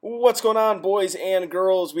What's going on, boys and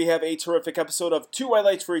girls? We have a terrific episode of Two White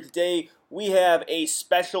Lights for you today. We have a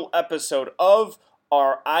special episode of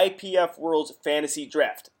our IPF World's Fantasy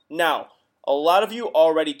Draft. Now, a lot of you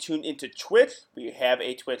already tuned into Twitch. We have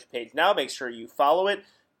a Twitch page now. Make sure you follow it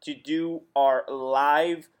to do our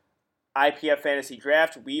live IPF Fantasy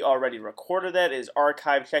Draft. We already recorded that. It is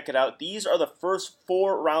archived. Check it out. These are the first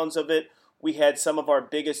 4 rounds of it. We had some of our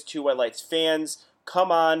biggest Two White Lights fans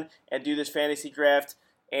come on and do this fantasy draft.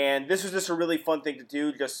 And this was just a really fun thing to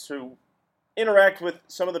do, just to interact with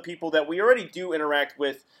some of the people that we already do interact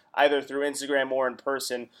with, either through Instagram or in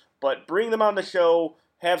person. But bring them on the show,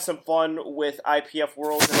 have some fun with IPF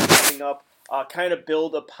World that are coming up, kind of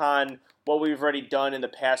build upon what we've already done in the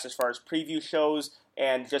past as far as preview shows,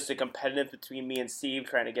 and just the competitive between me and Steve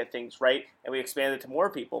trying to get things right. And we expanded to more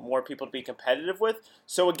people to be competitive with.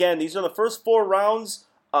 So again, these are the first 4 rounds.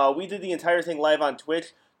 We did the entire thing live on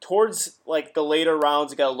Twitch. Towards the later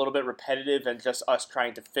rounds, it got a little bit repetitive and just us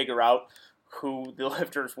trying to figure out who the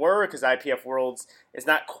lifters were, because IPF Worlds is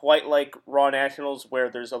not quite like Raw Nationals, where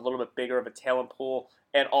there's a little bit bigger of a talent pool,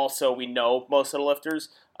 and also we know most of the lifters,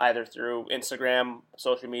 either through Instagram,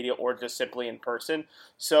 social media, or just simply in person.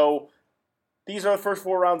 So these are the first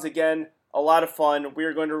 4 rounds again. A lot of fun. We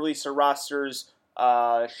are going to release our rosters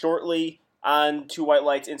shortly on Two White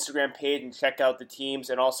Lights Instagram page, and check out the teams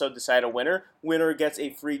and also decide a winner. Winner gets a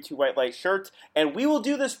free Two White Light shirt, and we will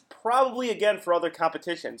do this probably again for other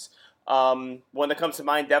competitions. One that comes to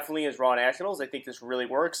mind definitely is Raw Nationals. I think this really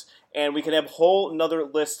works, and we can have a whole another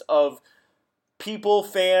list of people,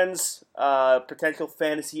 fans, potential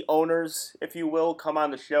fantasy owners, if you will, come on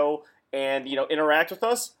the show and interact with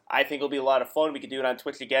us. I think it'll be a lot of fun. We can do it on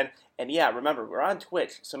Twitch again, and yeah, remember, we're on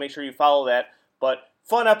Twitch, so make sure you follow that. But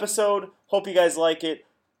fun episode. Hope you guys like it.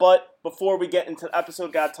 But before we get into the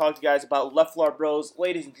episode, gotta talk to you guys about Leflar Bros.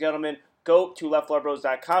 Ladies and gentlemen, go to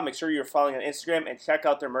leflarbros.com. Make sure you're following on Instagram and check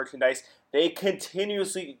out their merchandise. They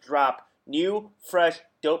continuously drop new, fresh,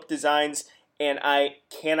 dope designs, and I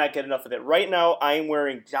cannot get enough of it. Right now, I am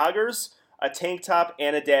wearing joggers, a tank top,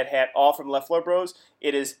 and a dad hat, all from Leflar Bros.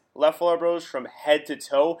 It is Leflar Bros from head to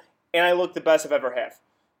toe, and I look the best I've ever have.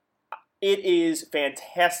 It is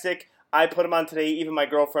fantastic. I put them on today. Even my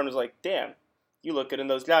girlfriend was like, damn, you look good in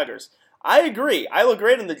those joggers. I agree. I look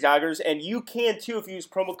great in the joggers, and you can too if you use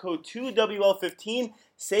promo code 2WL15.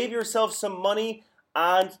 Save yourself some money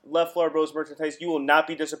on Leflar Bros merchandise. You will not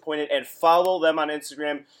be disappointed, and follow them on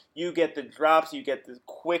Instagram. You get the drops. You get the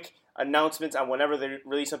quick announcements on whenever they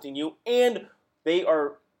release something new, and they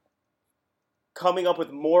are coming up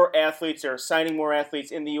with more athletes. They're signing more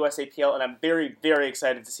athletes in the USAPL, and I'm very, very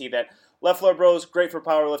excited to see that. Leflar Bros, great for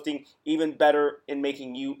powerlifting, even better in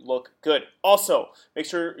making you look good. Also, make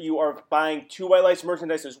sure you are buying Two White Lights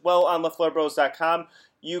merchandise as well on leflarbros.com.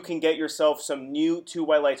 You can get yourself some new Two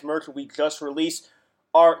White Lights merch. We just released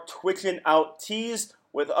our Twitching Out tees.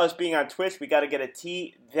 With us being on Twitch, we got to get a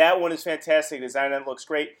tee. That one is fantastic. Design that looks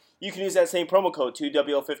great. You can use that same promo code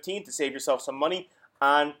 2WL15 to save yourself some money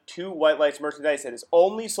on Two White Lights merchandise that is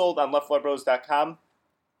only sold on leflarbros.com.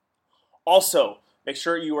 Also, make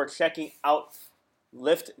sure you are checking out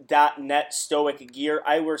Lift.net Stoic gear.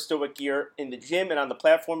 I wear Stoic gear in the gym and on the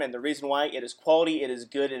platform, and the reason why, it is quality, it is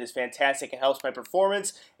good, it is fantastic, it helps my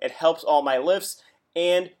performance, it helps all my lifts,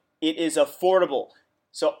 and it is affordable.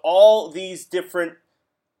 So all these different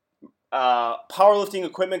powerlifting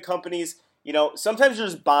equipment companies, sometimes you're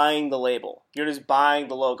just buying the label. You're just buying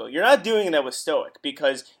the logo. You're not doing that with Stoic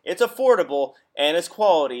because it's affordable and it's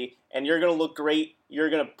quality, and you're going to look great,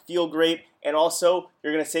 you're going to feel great, and also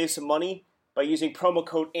you're going to save some money by using promo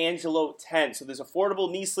code Angelo10. So there's affordable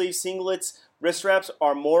knee sleeves, singlets, wrist wraps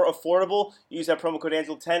are more affordable. Use that promo code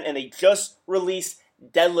Angelo10, and they just released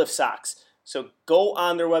deadlift socks. So go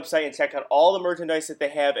on their website and check out all the merchandise that they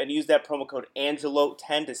have and use that promo code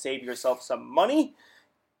Angelo10 to save yourself some money,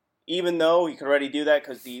 even though you can already do that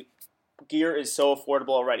because the gear is so affordable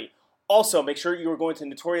already. Also, make sure you are going to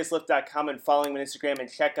notoriouslift.com and following me on Instagram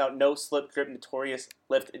and check out No Slip Drip Notorious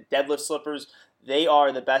Lift deadlift slippers. They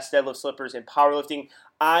are the best deadlift slippers in powerlifting.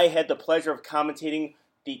 I had the pleasure of commentating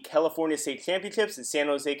the California State Championships in San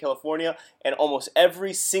Jose, California, and almost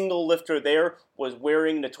every single lifter there was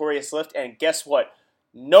wearing Notorious Lift, and guess what?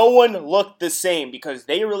 No one looked the same because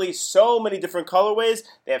they release so many different colorways,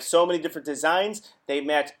 they have so many different designs, they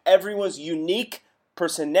match everyone's unique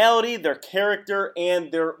personality, their character,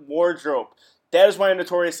 and their wardrobe. That is why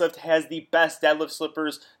Notorious Lift has the best deadlift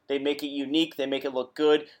slippers. They make it unique, they make it look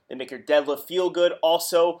good, they make your deadlift feel good.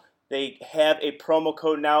 Also, they have a promo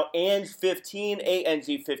code now, ANG15,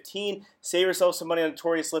 ANG15. Save yourself some money on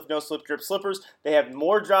Notorious Lift No Slip Drip slippers. They have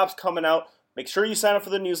more drops coming out. Make sure you sign up for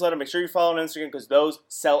the newsletter. Make sure you follow on Instagram because those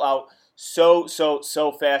sell out so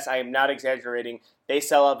fast. I am not exaggerating. They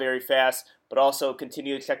sell out very fast, but also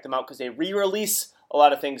continue to check them out because they re-release a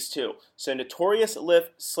lot of things too. So Notorious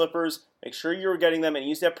Lift Slippers, make sure you're getting them and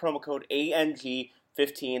use that promo code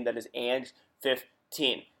ANG15. That is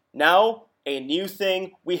ANG15. Now, a new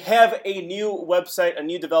thing. We have a new website, a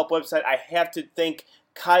new developed website. I have to thank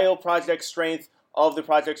Kyle Project Strength of the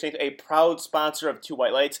Project Strength, a proud sponsor of Two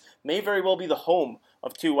White Lights. May very well be the home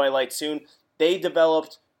of Two White Lights soon.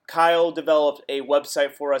 Kyle developed a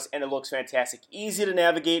website for us, and it looks fantastic. Easy to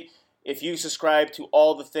navigate. If you subscribe to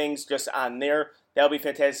all the things just on there, that'll be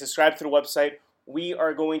fantastic. Subscribe to the website. We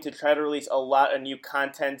are going to try to release a lot of new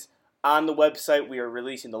content on the website. We are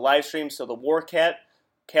releasing the live stream, so the Warcat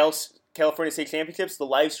California State Championships, the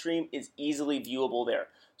live stream is easily viewable there.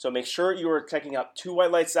 So make sure you are checking out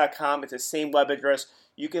twowhitelights.com. It's the same web address.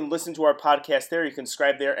 You can listen to our podcast there. You can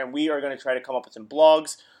subscribe there, and we are going to try to come up with some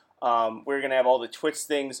blogs. We're going to have all the Twitch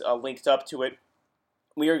things linked up to it.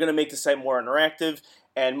 We are going to make the site more interactive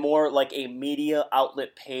and more like a media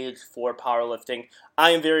outlet page for powerlifting. I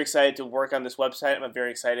am very excited to work on this website. I'm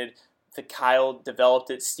very excited that Kyle developed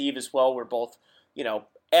it. Steve as well. We're both,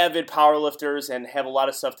 avid powerlifters and have a lot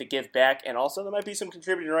of stuff to give back. And also there might be some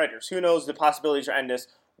contributing writers. Who knows, the possibilities are endless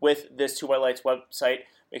with this Two White Lights website.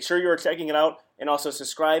 Make sure you are checking it out and also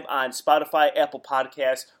subscribe on Spotify, Apple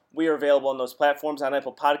Podcasts. We are available on those platforms. On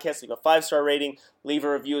Apple Podcasts, leave a 5-star rating, leave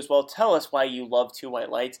a review as well. Tell us why you love Two White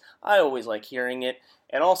Lights. I always like hearing it.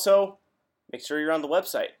 And also, make sure you're on the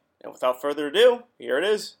website. And without further ado, here it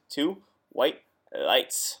is, Two White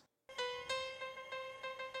Lights.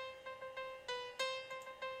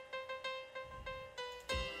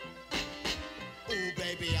 Ooh,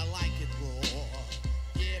 baby, I like it raw.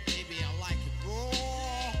 Yeah, baby, I like it raw.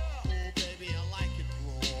 Ooh, baby, I like it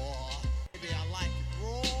raw. Baby, I like it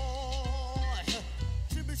raw.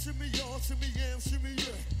 Shimmy, shimmy, y'all, shimmy, yeah, shimmy,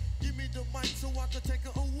 yeah. Give me the mic so I can take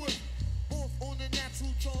it away. Off on the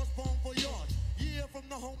natural charge, Bon Voyage. Yeah, from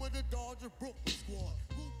the home of the Dodger Brooklyn squad.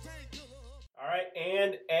 All right,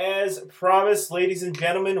 and as promised, ladies and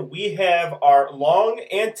gentlemen, we have our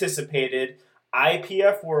long-anticipated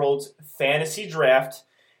IPF World's Fantasy Draft,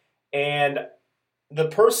 and the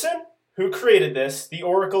person who created this, the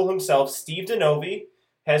Oracle himself, Steve Denovi,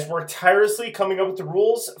 has worked tirelessly coming up with the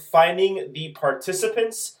rules, finding the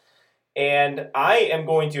participants, and I am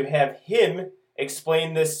going to have him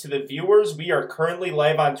explain this to the viewers. We are currently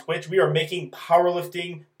live on Twitch. We are making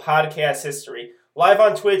powerlifting podcast history. Live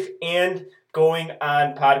on Twitch and going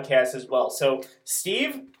on podcast as well. So,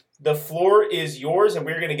 Steve, the floor is yours, and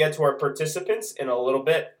we're going to get to our participants in a little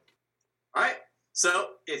bit. All right. So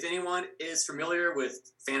if anyone is familiar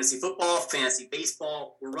with fantasy football, fantasy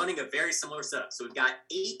baseball, we're running a very similar setup. So we've got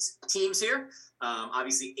 8 teams here,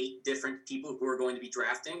 obviously 8 different people who are going to be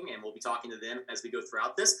drafting, and we'll be talking to them as we go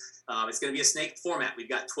throughout this. It's going to be a snake format. We've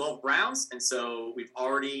got 12 rounds, and so we've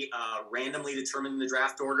already randomly determined the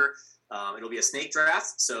draft order. It'll be a snake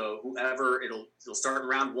draft, so it'll start in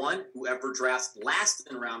round 1. Whoever drafts last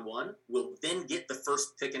in round 1 will then get the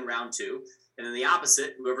first pick in round 2. And then the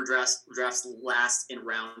opposite, whoever drafts last in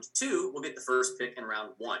round 2 will get the first pick in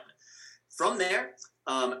round 1. From there,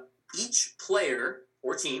 each player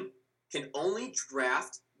or team can only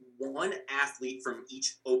draft one athlete from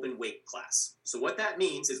each open weight class. So what that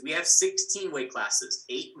means is we have 16 weight classes,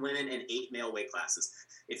 8 women and 8 male weight classes.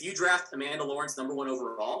 If you draft Amanda Lawrence number 1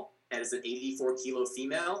 overall as an 84-kilo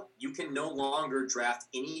female, you can no longer draft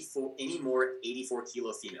any more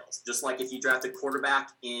 84-kilo females. Just like if you draft a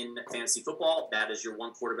quarterback in fantasy football, that is your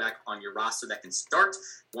one quarterback on your roster that can start.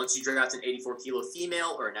 Once you draft an 84-kilo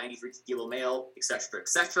female or a 93-kilo male, et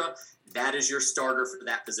cetera, that is your starter for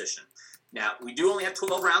that position. Now, we do only have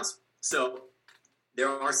 12 rounds, so there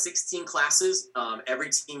are 16 classes. Every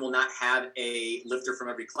team will not have a lifter from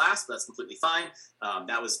every class, but that's completely fine.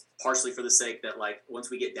 That was partially for the sake that, like, once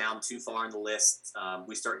we get down too far in the list,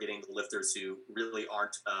 we start getting the lifters who really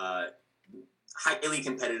aren't highly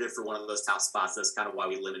competitive for one of those top spots. That's kind of why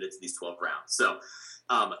we limited it to these 12 rounds. So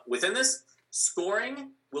within this,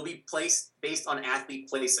 scoring will be placed based on athlete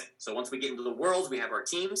placing. So once we get into the worlds, we have our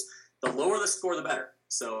teams. The lower the score, the better.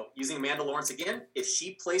 So using Amanda Lawrence again, if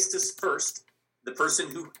she places first, the person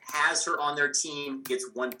who has her on their team gets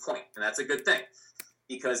 1 point. And that's a good thing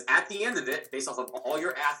because at the end of it, based off of all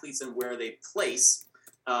your athletes and where they place,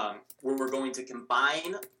 we're going to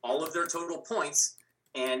combine all of their total points,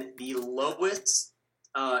 and the lowest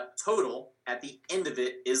total at the end of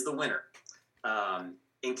it is the winner.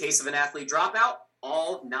 In case of an athlete dropout,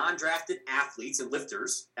 all non-drafted athletes and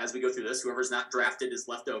lifters, as we go through this, whoever's not drafted is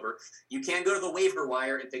left over, you can go to the waiver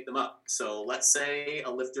wire and pick them up. So let's say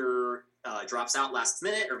a lifter drops out last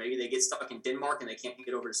minute, or maybe they get stuck in Denmark and they can't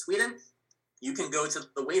get over to Sweden. You can go to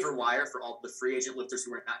the waiver wire for all the free agent lifters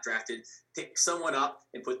who are not drafted, pick someone up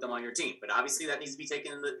and put them on your team. But obviously that needs to be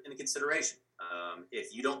taken into consideration.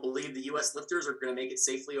 If you don't believe the U.S. lifters are going to make it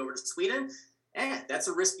safely over to Sweden, that's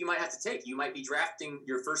a risk you might have to take. You might be drafting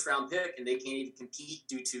your first-round pick, and they can't even compete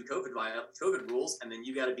due to COVID rules, and then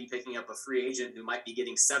you got to be picking up a free agent who might be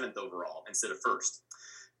getting 7th overall instead of 1st.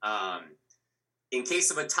 In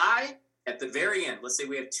case of a tie, at the very end, let's say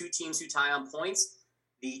we have 2 teams who tie on points.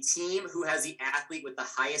 The team who has the athlete with the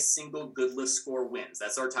highest single good lift score wins.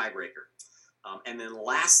 That's our tiebreaker. And then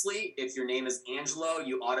lastly, if your name is Angelo,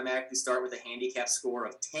 you automatically start with a handicap score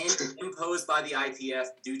of 10 imposed by the IPF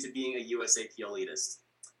due to being a USAPL elitist.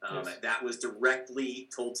 Yes. That was directly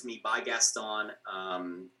told to me by Gaston.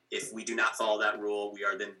 If we do not follow that rule, we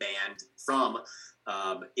are then banned from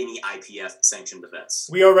any IPF sanctioned events.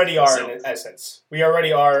 We already are, in essence. We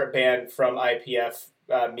already are banned from IPF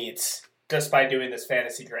meets just by doing this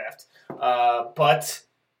fantasy draft. But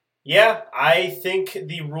yeah, I think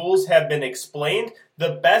the rules have been explained.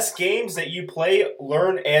 The best games that you play,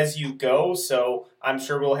 learn as you go, so I'm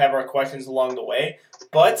sure we'll have our questions along the way.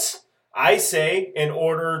 But I say, in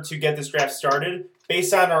order to get this draft started,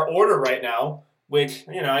 based on our order right now, which,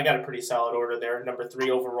 I got a pretty solid order there, number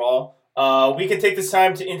 3 overall, we can take this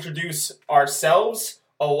time to introduce ourselves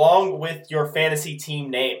along with your fantasy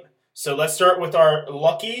team name. So let's start with our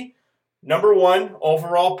lucky number 1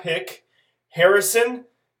 overall pick, Harrison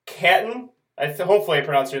Catton. Hopefully I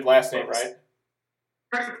pronounced your last name right.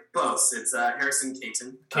 Pretty close. It's Harrison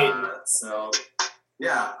Caton.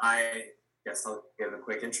 I guess I'll give a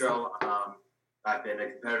quick intro. I've been a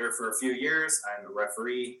competitor for a few years. I'm a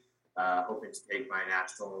referee, hoping to take my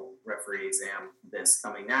national referee exam this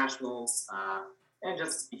coming nationals, and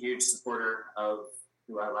just a huge supporter of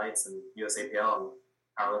Two Highlights and USAPL and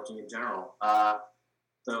powerlifting in general.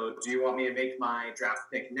 So do you want me to make my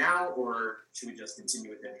draft pick now, or should we just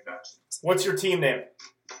continue with introductions? What's your team name?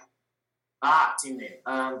 Team name.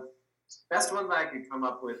 Best one that I could come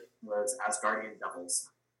up with was Asgardian Devils.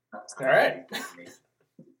 All right.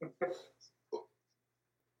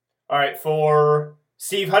 All right, for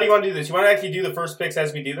Steve, how do you want to do this? You want to actually do the first picks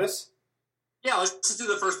as we do this? Yeah, let's just do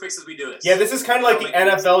the first picks as we do this. Yeah, this is kind of like the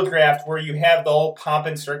NFL draft where you have the whole pomp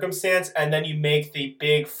and circumstance, and then you make the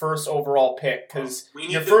big first overall pick, because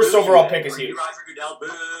your first overall pick is huge.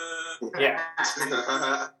 Yeah.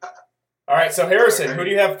 All right, so Harrison, who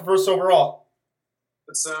do you have for first overall?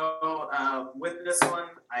 So with this one,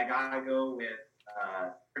 I got to go with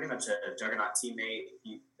pretty much a juggernaut teammate.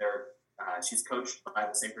 She's coached by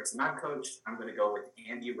the same person I'm coached. I'm going to go with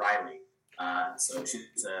Andy Riley. So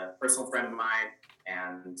she's a personal friend of mine,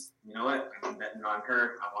 and you know what? I'm betting on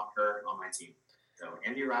her. I want her on my team. So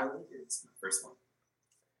Andy Riley is my first one.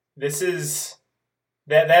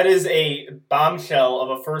 That is a bombshell of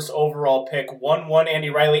a first overall pick. 1-1 Andy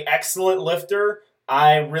Riley, excellent lifter.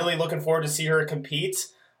 I'm really looking forward to see her compete.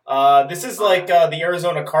 This is like the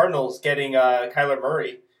Arizona Cardinals getting Kyler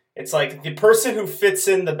Murray. It's like the person who fits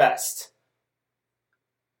in the best.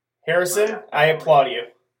 Harrison, I applaud you.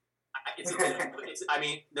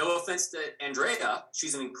 No offense to Andrea.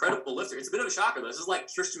 She's an incredible lifter. It's a bit of a shocker, though. This is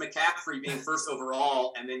like Christian McCaffrey being first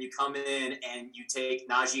overall, and then you come in and you take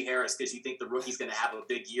Najee Harris because you think the rookie's going to have a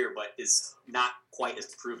big year, but is not quite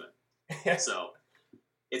as proven. So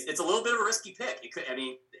it's a little bit of a risky pick.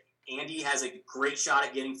 Andy has a great shot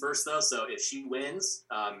at getting first, though, so if she wins,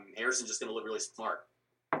 Harrison's just going to look really smart.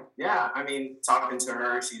 Yeah, talking to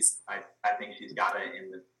her, I think she's got it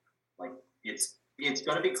in the, it's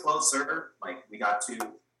going to be closer. We got 2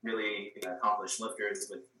 really accomplished lifters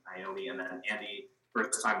with Naomi and then Andy,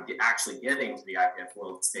 first time actually getting to the IPF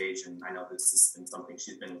World stage, and I know this has been something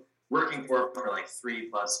she's been working for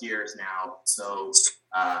 3+ years now. So,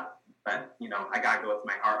 but I got to go with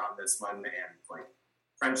my heart on this one, and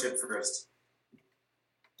friendship first.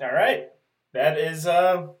 All right, that is.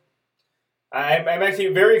 I'm actually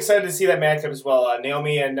very excited to see that matchup as well.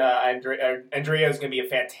 Naomi and Andrea is going to be a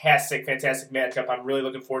fantastic matchup. I'm really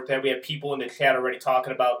looking forward to that. We have people in the chat already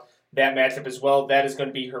talking about that matchup as well. That is going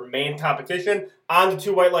to be her main competition. On the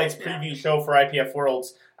Two White Lights preview show for IPF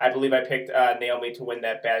Worlds, I believe I picked Naomi to win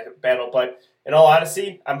that battle. But in all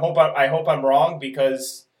honesty, I hope I'm wrong,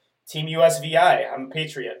 because Team USVI, I'm a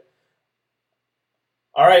Patriot.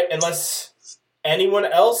 All right, unless anyone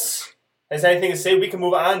else has anything to say, we can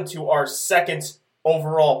move on to our second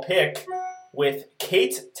overall pick with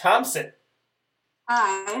Kate Thompson.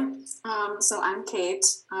 Hi, so I'm Kate.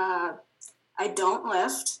 I don't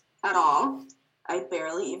lift at all. I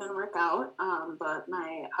barely even work out, but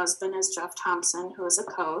my husband is Jeff Thompson, who is a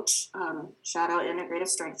coach. Shout out Integrative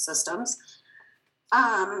Strength Systems.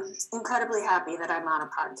 Incredibly happy that I'm on a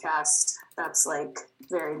podcast that's like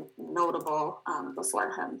very notable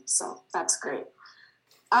before him, so that's great.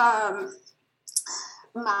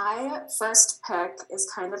 My first pick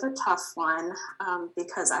is kind of a tough one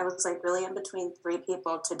because I was like really in between three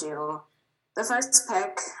people to do the first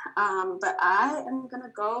pick, but I am going to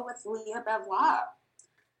go with Leah Bavois.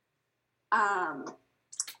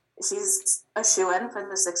 She's a shoo-in for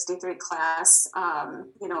the 63 class,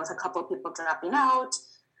 with a couple people dropping out,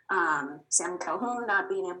 Sam Calhoun not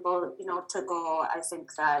being able, to go. I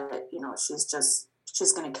think that,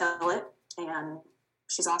 she's going to kill it, and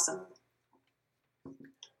she's awesome.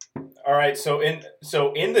 All right, so in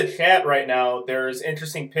the chat right now, there's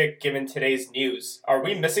interesting pick given today's news. Are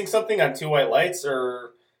we missing something on Two White Lights,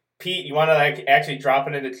 or Pete? You want to actually drop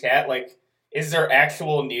it in the chat? Like, is there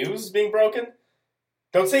actual news being broken?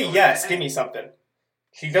 Don't say yes. Give me something.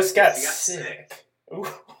 She just got sick. Ooh.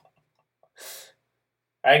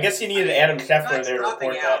 I guess you needed Adam Scheffler there to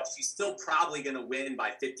report that. She's still probably going to win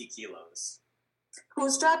by 50 kilos.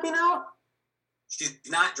 Who's dropping out? She's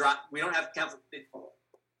not dropped. We don't have.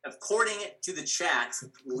 According to the chat,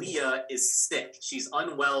 Leah is sick. She's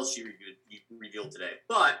unwell, she revealed today.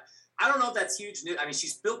 But I don't know if that's huge news. I mean,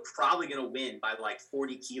 she's still probably going to win by like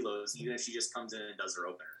 40 kilos, even if she just comes in and does her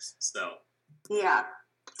openers. So, yeah.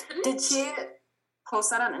 Did she post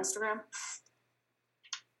that on Instagram?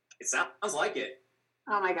 It sounds like it.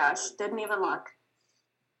 Oh my gosh. Didn't even look.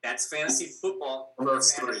 That's fantasy football.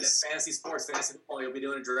 Fantasy sports, fantasy football. You'll be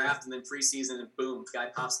doing a draft and then preseason and boom, guy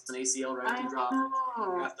pops an ACL right after you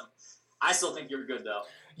draft him. I still think you're good though.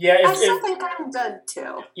 Yeah, I still think I'm good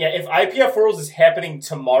too. Yeah, if IPF Worlds is happening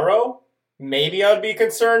tomorrow, maybe I would be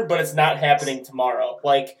concerned, but it's not happening tomorrow.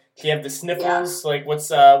 Like, she have the sniffles. Yeah. Like, what's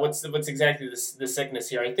exactly the sickness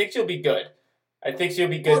here? I think she'll be good. I think she'll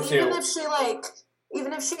be good too.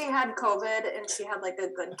 Even if she had COVID and she had like a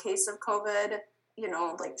good case of COVID.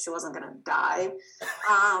 She wasn't going to die.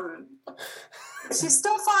 She's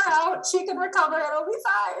still far out. She can recover. It'll be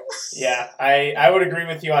fine. Yeah, I would agree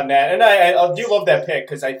with you on that. And I do love that pick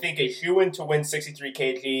because I think a shoo-in to win 63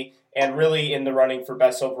 kg and really in the running for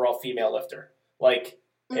best overall female lifter. Like,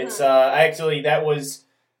 it's that was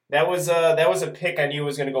a pick I knew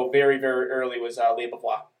was going to go very, very early was Leah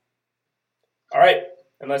Bavois. All right,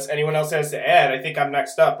 unless anyone else has to add, I think I'm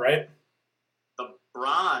next up, right? The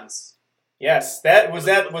bronze. Yes, was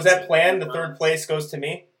that planned? The third place goes to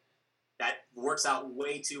me? That works out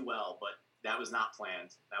way too well, but that was not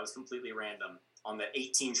planned. That was completely random on the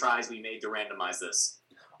 18 tries we made to randomize this.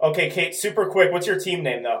 Okay, Kate, super quick. What's your team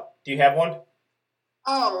name, though? Do you have one?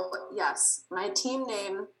 Oh, yes. My team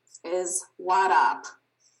name is What Up.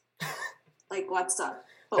 Like, what's up?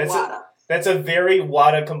 But what up? That's a very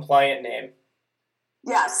WADA-compliant name.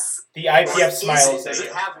 Yes. The IPF smiles at you. Does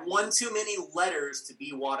it have one too many letters to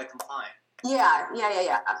be WADA-compliant? Yeah.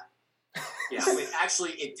 Yeah,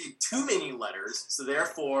 it did too many letters, so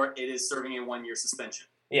therefore it is serving a 1-year suspension.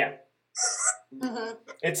 Yeah. Mm-hmm.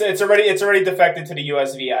 It's already defected to the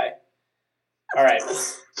USVI. All right.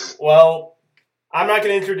 Well, I'm not going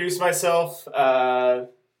to introduce myself. I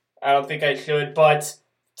don't think I should, but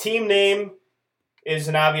team name is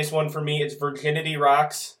an obvious one for me. It's Virginity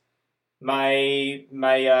Rocks.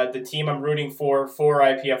 The team I'm rooting for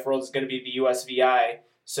IPF World is going to be the USVI.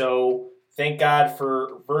 So thank God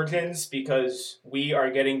for Virgins because we are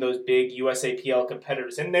getting those big USAPL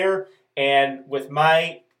competitors in there. And with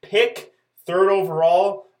my pick, 3rd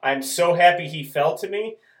overall, I'm so happy he fell to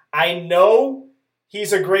me. I know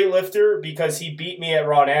he's a great lifter because he beat me at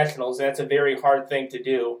Raw Nationals. That's a very hard thing to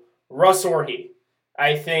do. Russ Orhii.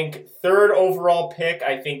 I think 3rd overall pick.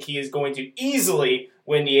 I think he is going to easily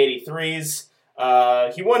win the 83s.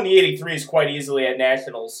 He won the 83s quite easily at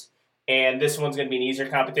Nationals. And this one's going to be an easier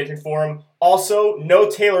competition for him. Also, no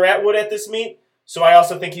Taylor Atwood at this meet, so I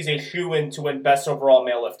also think he's a shoo-in to win best overall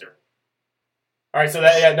male lifter. All right, so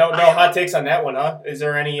no hot takes on that one, huh? Is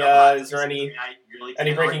there any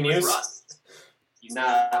breaking news? He's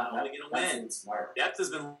probably going to win. Depth has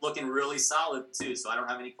been looking really solid too, so I don't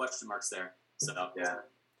have any question marks there. So yeah.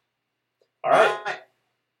 All right.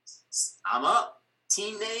 I'm up.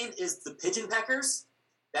 Team name is the Pigeon Peckers.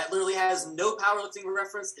 That literally has no powerlifting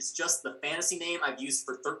reference. It's just the fantasy name I've used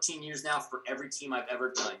for 13 years now for every team I've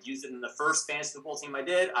ever done. Used it in the first fantasy football team I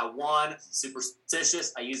did. I won.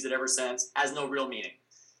 Superstitious. I used it ever since. Has no real meaning.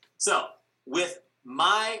 So, with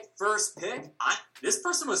my first pick, this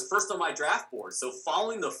person was first on my draft board. So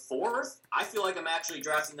following the 4th, I feel like I'm actually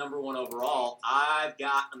drafting number 1 overall. I've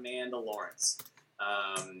got Amanda Lawrence.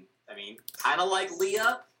 I mean, kind of like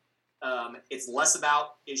Leah. It's less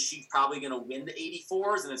about is she probably going to win the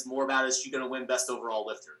 84s, and it's more about is she going to win best overall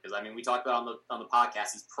lifter. Because, I mean, we talked about on the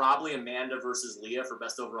podcast, it's probably Amanda versus Leah for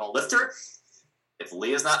best overall lifter. If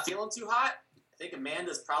Leah's not feeling too hot, I think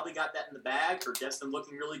Amanda's probably got that in the bag. Her depth's been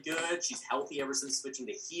looking really good. She's healthy ever since switching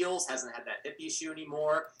to heels, hasn't had that hip issue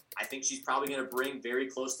anymore. I think she's probably going to bring very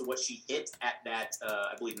close to what she hit at that,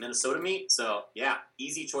 I believe, Minnesota meet. So, yeah,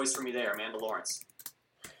 easy choice for me there, Amanda Lawrence.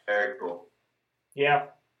 Very cool. Yeah,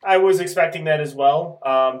 I was expecting that as well.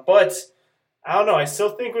 But I don't know. I still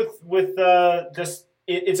think with just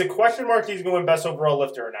it's a question mark. He's going to win best overall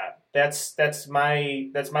lifter or not. That's my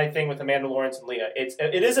thing with Amanda Lawrence and Leah.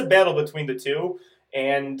 It is a battle between the two,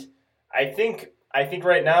 and I think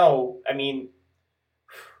right now, I mean,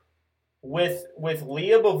 with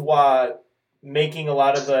Leah Beauvoir making a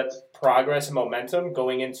lot of the progress and momentum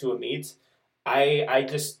going into a meet, I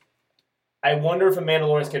wonder if Amanda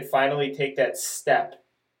Lawrence could finally take that step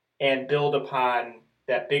and build upon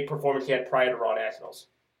that big performance she had prior to Raw Nationals.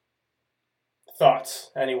 Thoughts,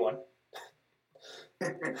 anyone? Go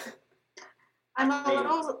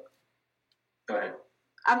ahead.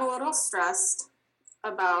 I'm a little stressed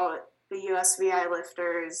about the USVI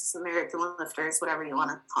lifters, American lifters, whatever you want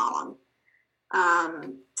to call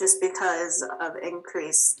them, just because of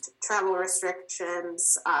increased travel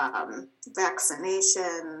restrictions,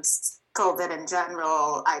 vaccinations, COVID in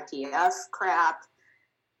general, IPF crap.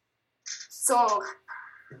 So,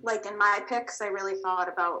 like in my picks, I really thought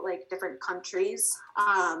about like different countries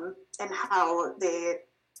and how they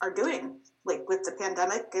are doing, like with the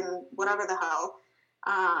pandemic and whatever the hell.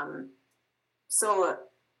 So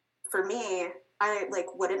for me, I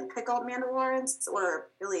like wouldn't pick Amanda Lawrence or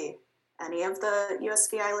really any of the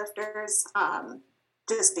USVI lifters,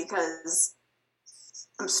 just because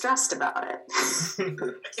I'm stressed about it.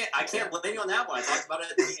 I can't blame you on that one. I talked about it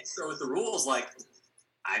at the intro with the rules. Like,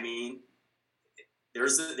 I mean,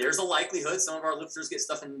 there's a likelihood some of our lifters get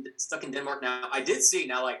stuck in Denmark now. I did see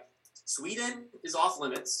now, like, Sweden is off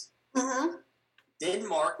limits. Mm-hmm.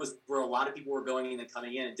 Denmark was where a lot of people were going in and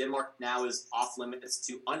coming in, and Denmark now is off limits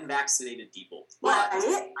to unvaccinated people. But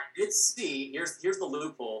I did see, here's the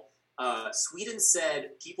loophole. Sweden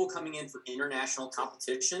said people coming in for international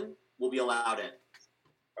competition will be allowed in.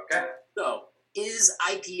 Okay. So, is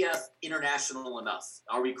IPF international enough?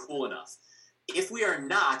 Are we cool enough? If we are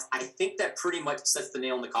not, I think that pretty much sets the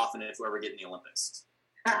nail in the coffin if we ever get in the Olympics.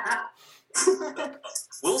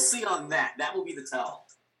 We'll see on that. That will be the tell.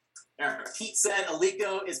 Pete said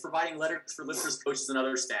Alico is providing letters for lifters, coaches, and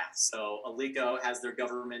other staff. So Alico has their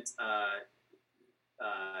government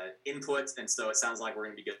input, and so it sounds like we're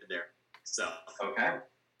going to be good there. So Okay.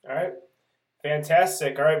 All right.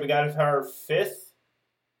 Fantastic. All right, we got our 5th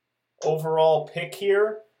overall pick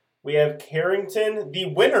here. We have Carrington, the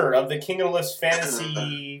winner of the King of the List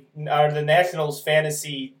Fantasy, or the Nationals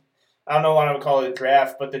Fantasy, I don't know what I would call it, a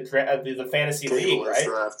draft, but the Fantasy League, right?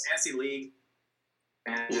 Draft. Fantasy League.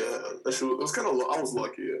 Yeah, it was kind of. I was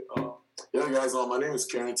lucky. Yeah, guys. My name is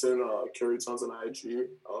Carrington. Carry Tons on IG.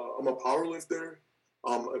 I'm a power lifter.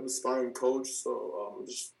 I'm an aspiring coach. So I'm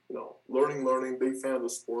just learning. Big fan of the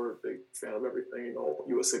sport. Big fan of everything.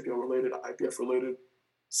 USAPL related, IPF related.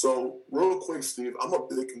 So real quick, Steve, I'm a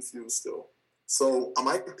bit confused still. So am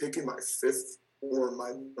I picking my 5th or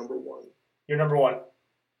my number 1? You're number 1.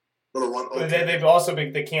 Number 1. Okay. They've also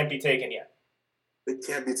been, they can't be taken yet. They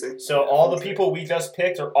can't be taken. So all the people we just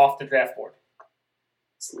picked are off the draft board.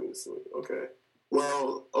 Sweet. Okay.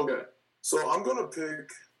 Well, okay. So I'm gonna pick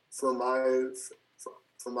I'm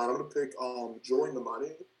gonna pick Joy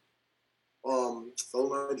Namani,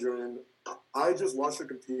 fellow Nigerian. I just watched her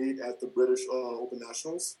compete at the British Open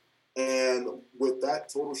Nationals, and with that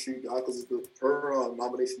total she got, because her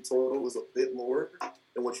nomination total was a bit lower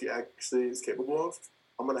than what she actually is capable of,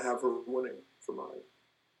 I'm gonna have her winning for mine.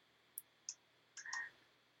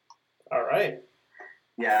 All right.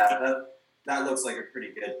 Yeah, that looks like a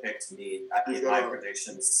pretty good pick to me. In my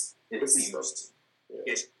predictions, it seems.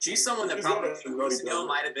 Yeah, she's someone that probably 2 weeks ago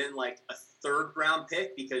might have been like a 3rd round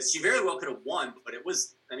pick because she very well could have won, but it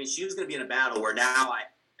was, I mean, she was going to be in a battle where now, I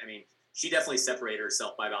mean, she definitely separated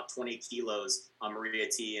herself by about 20 kilos on Maria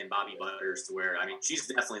T and Bobby Butters to where, I mean, she's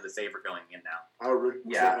definitely the favorite going in now. I really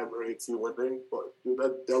have Maria T winning, but dude,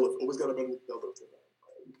 that deadlift always got to be the deadlift.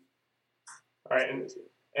 All right,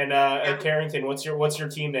 and Carrington, what's your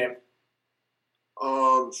team name?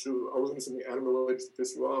 Shoot, I was gonna say the anime related to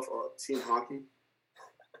piss you off. Team Hockey.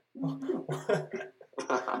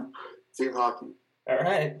 Team Hockey. All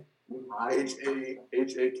right. HAKI.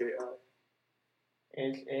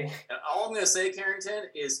 H-A. All I'm going to say, Carrington,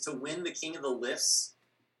 is to win the King of the Lifts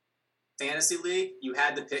fantasy league, you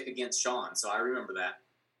had to pick against Sean. So I remember that.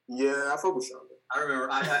 Yeah, I fuck with Sean. I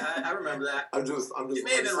remember that. I'm just. You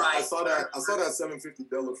may have been right. I saw that 750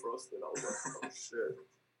 Della Frost, and I was like, oh shit,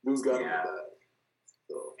 dude's got him with that.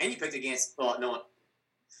 So. And you picked against. Well, no.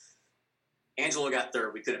 Angelo got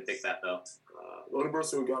third. We couldn't pick that though. The only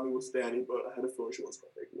person who got me was Danny, but I had a feeling she was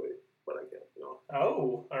gonna make weight, but I can't.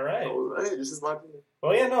 Oh, all right. Hey, this is my opinion.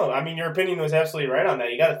 Well, yeah, no. I mean, your opinion was absolutely right on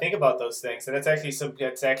that. You got to think about those things, and that's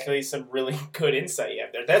actually some really good insight you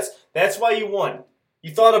have there. That's why you won.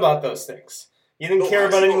 You thought about those things. You didn't care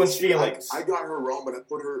about anyone's feelings. I got her wrong, but I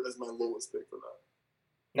put her as my lowest pick for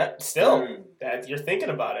that. That you're thinking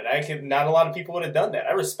about it. Not a lot of people would have done that.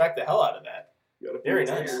 I respect the hell out of that. Very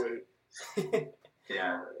nice.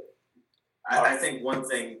 Yeah. I think one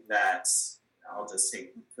thing that I'll just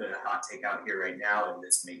put a hot take out here right now, and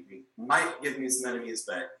this might give me some enemies,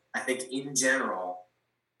 but I think in general,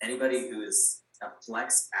 anybody who is a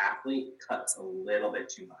flex athlete cuts a little bit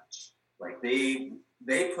too much. Like they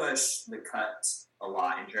push the cut a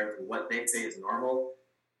lot in terms of what they say is normal.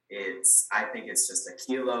 I think it's just a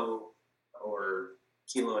kilo or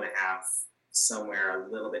kilo and a half somewhere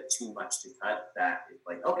a little bit too much to cut. That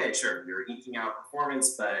like, okay, sure, you're eking out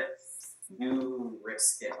performance, but you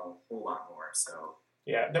risk it a whole lot more. So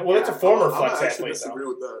yeah, well, it's a former flex athlete.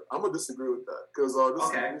 I'm gonna disagree with that because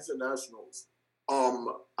this is nationals.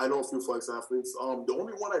 I know a few flex athletes. The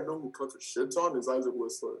only one I know who cuts a shit ton is Isaac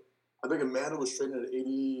Whistler. I think Amanda was trading at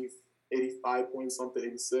 80, 85 point something,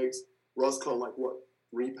 86. Russ cut like what,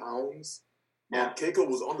 3 pounds? Yeah. Keiko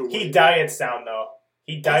was underweight. He diets down though.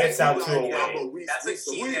 He diets down to a weight. We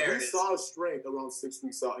saw his strength around 6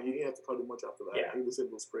 weeks out. He didn't have to cut it much after that. Yeah. He was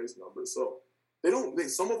hitting those crazy numbers. So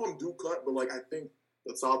some of them do cut, but like I think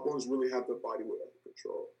the top ones really have their body weight under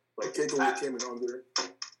control. Like Keiko came in under.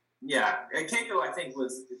 Yeah, and Keiko I think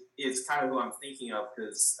is kind of who I'm thinking of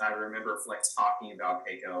because I remember Flex talking about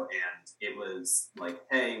Keiko and it was like,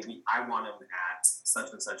 hey, I want him at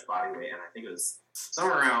such and such body weight, and I think it was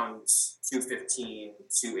somewhere around 215,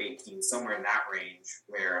 218, somewhere in that range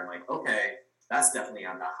where I'm like, okay, that's definitely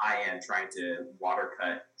on the high end, trying to water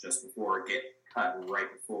cut just before get cut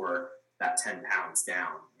right before that 10 pounds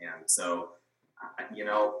down. And so,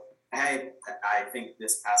 I think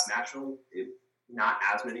this past national, not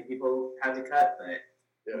as many people had to cut, but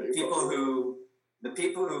the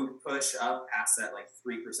people who push up past that like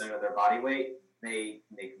 3% of their body weight, they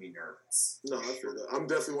make me nervous. No, I feel that. I'm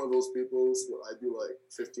definitely one of those people where I do like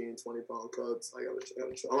 15, 20 pound cuts. I gotta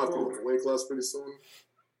I'm gonna have to go to weight class pretty soon.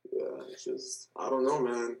 Yeah, it's just, I don't know,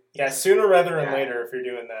 man. Yeah, sooner rather than later if you're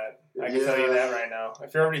doing that. I can tell you that right now.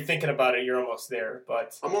 If you're already thinking about it, you're almost there.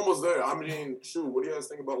 But I'm almost there. I mean, shoot, what do you guys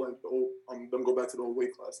think about like the old, them go back to the old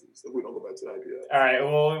weight classes if we don't go back to the IPF? All right,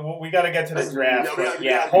 well, we got to get to the draft.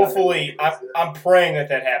 Hopefully, I'm praying that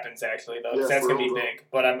happens actually, though. Yeah, that's going to be big.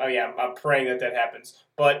 But I'm praying that happens.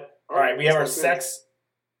 But all right, we have our sixth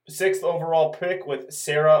overall pick with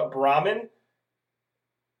Sarah Brahman.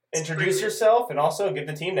 Introduce yourself and also give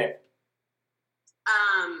the team name.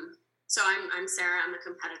 So I'm Sarah. I'm a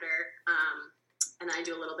competitor, and I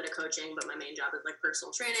do a little bit of coaching, but my main job is like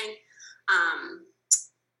personal training.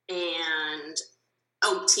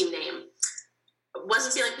 Team name.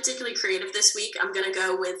 Wasn't feeling particularly creative this week. I'm gonna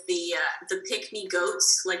go with the pick me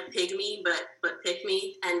goats, like pygmy, but pick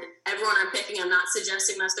me. And everyone I'm picking, I'm not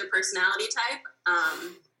suggesting that's their personality type.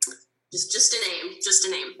 Just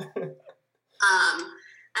a name.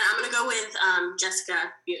 And I'm going to go with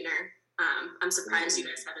Jessica Buettner. I'm surprised you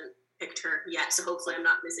guys haven't picked her yet, so hopefully I'm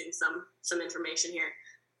not missing some information here.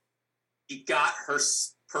 He got her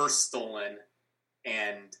purse stolen,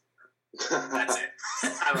 and that's it.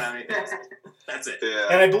 I don't have anything. That's it. Yeah.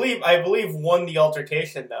 And I believe won the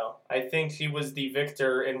altercation, though. I think she was the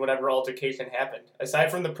victor in whatever altercation happened. Aside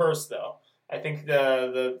from the purse, though, I think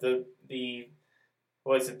the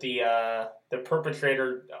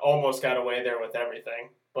perpetrator almost got away there with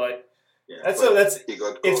everything. But it's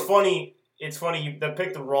funny. It's funny you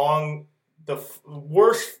picked the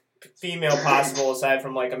worst female possible aside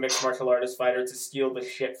from like a mixed martial artist fighter to steal the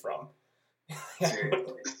shit from.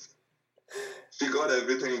 She got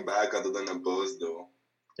everything back other than a purse though,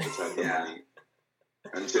 which had the money.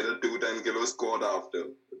 And she had a 210 kilo squad after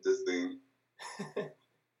this thing.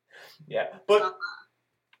 Yeah, but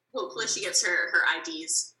hopefully she gets her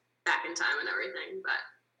IDs back in time and everything, but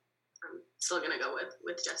I'm still going to go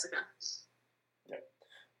with Jessica. Yeah.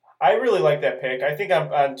 I really like that pick. I think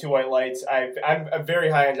I'm on 2 white lights. I'm very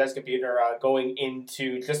high on Jessica Buettner going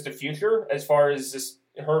into just the future as far as just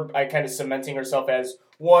kind of cementing herself as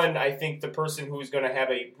one. I think the person who's going to have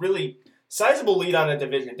a really sizable lead on the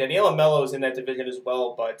division. Daniela Mello is in that division as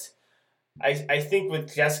well, but I think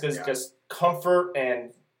with Jessica's just comfort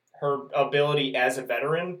and her ability as a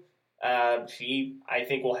veteran, she, I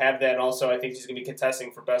think, will have that. And also, I think she's going to be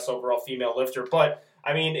contesting for best overall female lifter. But,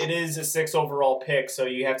 I mean, it is a 6 overall pick, so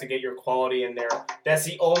you have to get your quality in there. That's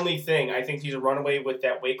the only thing. I think she's a runaway with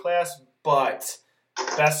that weight class, but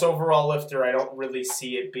best overall lifter, I don't really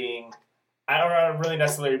see it being – I don't really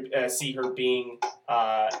necessarily see her being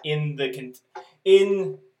in the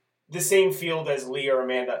same field as Lee or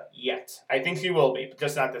Amanda yet. I think she will be, but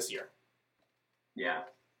just not this year. Yeah.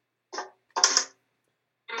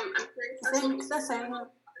 I'm curious the thing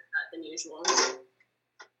than usual.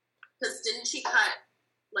 Because didn't she cut,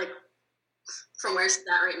 like, from where she's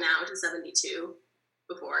at right now to 72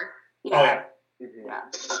 before? Yeah. Yeah.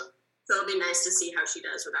 So it'll be nice to see how she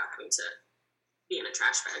does without having to be in a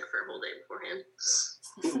trash bag for a whole day beforehand.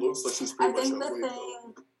 It looks like she's pretty I much think at the weight,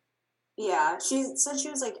 thing, yeah, she said she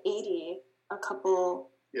was like 80 a couple.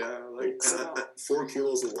 Yeah, like 4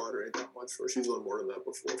 kilos of water ain't that much for her. She's done more than that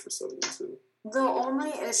before for 72. The only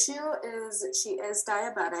issue is she is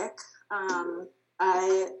diabetic.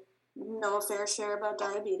 I know a fair share about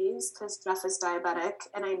diabetes because Jeff is diabetic,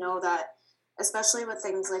 and I know that especially with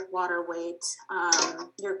things like water weight,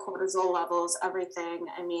 your cortisol levels, everything.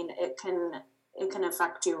 I mean, it can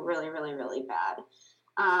affect you really, really, really bad.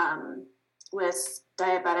 With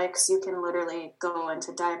diabetics, you can literally go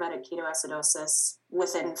into diabetic ketoacidosis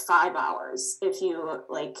within 5 hours if you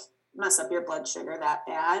like mess up your blood sugar that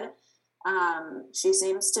bad. She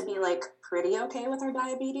seems to be like pretty okay with her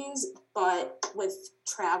diabetes, but with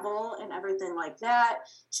travel and everything like that,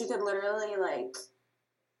 she could literally like,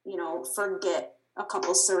 you know, forget a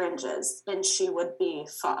couple syringes and she would be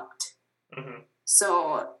fucked. Mm-hmm.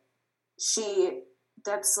 So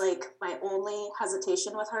that's like my only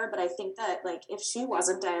hesitation with her, but I think that like if she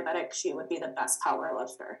wasn't diabetic, she would be the best power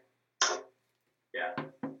lifter. Yeah.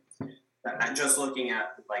 I'm just looking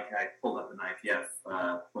at, like, I pulled up an IPF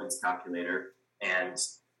points calculator, and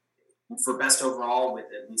for best overall, with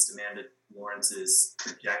at least Amanda Lawrence's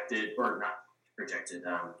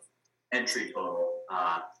entry total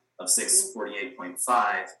of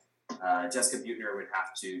 648.5, Jessica Bittner would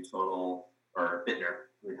have to total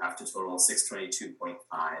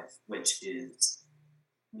 622.5, which is,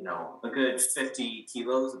 you know, a good 50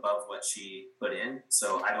 kilos above what she put in.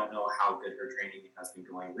 So I don't know how good her training has been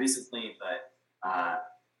going recently, but I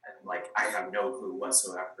have no clue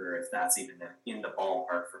whatsoever if that's even in the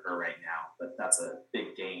ballpark for her right now. But that's a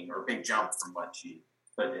big gain or big jump from what she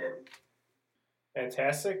put in.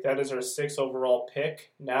 Fantastic. That is our 6th overall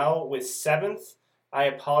pick. Now with 7th, I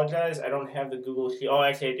apologize, I don't have the Google sheet. Oh,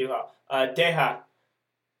 actually I do have. Deha,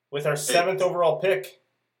 with our 7th overall pick.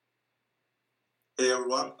 Hey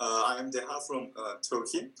everyone, I'm Deha from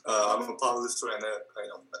Turkey. I'm a powerlifter and a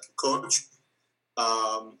coach.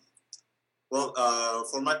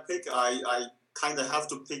 For my pick, I kind of have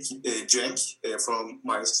to pick Cenk from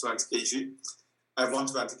minus 20 kg. I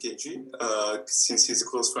want 20 kg since he's a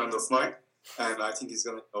close friend of mine, and I think he's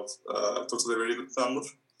going to have totally very good number.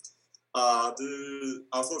 The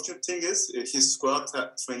unfortunate thing is his squat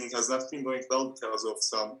training has not been going well because of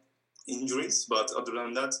some injuries, but other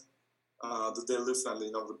than that, the deadlift and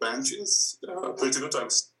the bench is pretty good. I'm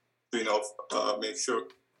make sure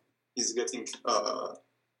he's getting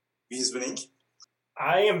he's winning.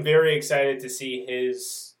 I am very excited to see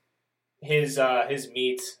his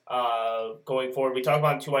meet going forward. We talked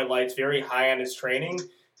about 2 White Lights, very high on his training,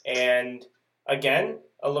 and again,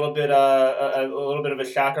 a little bit of a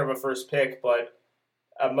shocker of a first pick, but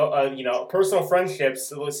personal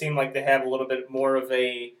friendships seem like they have a little bit more of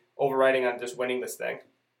a overriding on just winning this thing.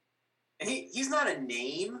 And he's not a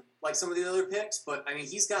name like some of the other picks, but I mean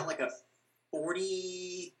he's got like a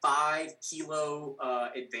 45 kilo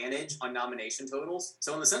advantage on nomination totals.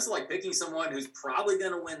 So in the sense of like picking someone who's probably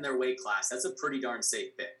going to win their weight class, that's a pretty darn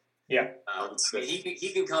safe pick. Yeah. I mean,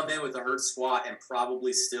 he can come in with a hurt squat and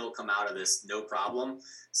probably still come out of this no problem.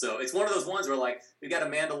 So it's one of those ones where like we've got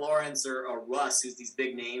Amanda Lawrence or Russ, who's these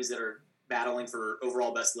big names that are battling for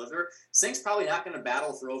overall best lifter. Cink's probably not going to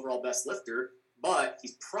battle for overall best lifter, but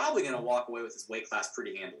he's probably going to walk away with his weight class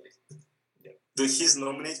pretty handily. His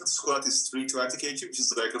nominated squat is 320 kg, which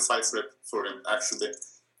is like a 5 rep for him, actually.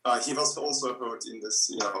 He was also hurt in this,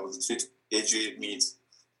 the 320 kg meet.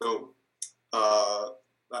 So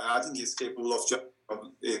I think he's capable of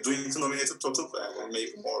doing the nominated total and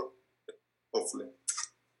maybe more, hopefully.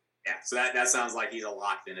 Yeah, so that sounds like he's a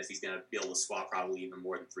lock then if he's going to be able to squat probably even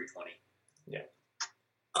more than 320. Yeah.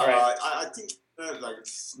 All right. I think like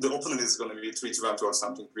the opponent is going to be 3-2 or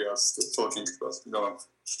something. We are still talking about. We don't know.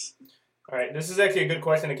 All right. This is actually a good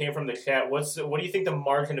question that came from the chat. What do you think the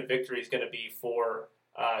margin of victory is going to be for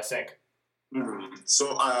Sink?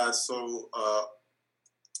 So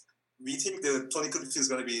we think that Tony Cliff is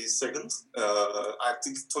going to be second. I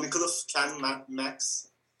think Tony Cliff can max.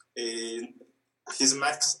 His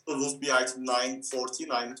max will be I think 940,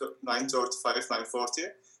 935, 940.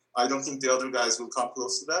 I don't think the other guys will come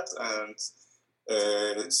close to that.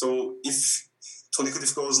 And so if Tony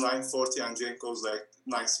Cliff goes 940 and Jake goes like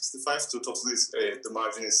 965, so totally the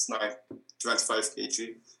margin is 925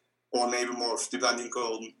 kg. Or maybe more, depending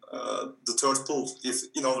on the third pull.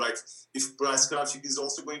 If Bryce Kravchuk is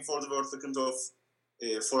also going for the world record of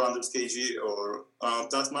 400 kg or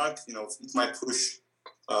around that mark, it might push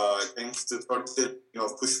against the third,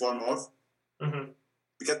 push for more. Mm-hmm.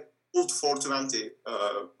 We get pulled 420,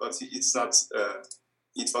 but it's not.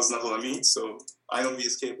 It was not on a meet, so I know he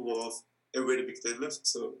is capable of a very big deadlift.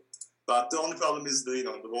 So, but the only problem is the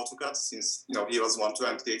water cut, since he was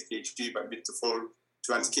 128 kg but with the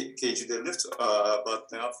 420 kg deadlift.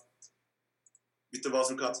 But now with the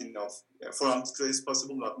water cut, 400 kg is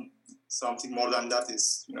possible, but something more than that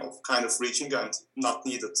is kind of reaching and not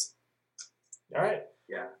needed. All right.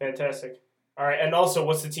 Yeah. Fantastic. All right, and also,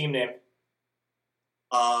 what's the team name?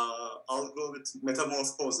 I'll go with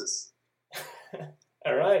Metamorphosis.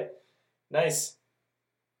 All right. Nice.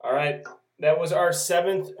 All right. That was our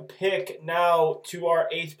 7th pick. Now to our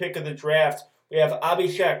 8th pick of the draft. We have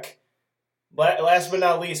Abhishek. Last but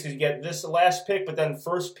not least, because you get this last pick, but then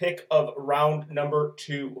first pick of round number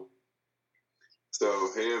 2. So,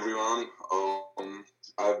 hey everyone.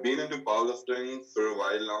 I've been into powerlifting for a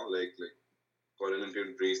while now, like got into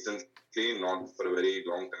it recently, not for a very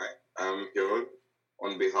long time. I'm here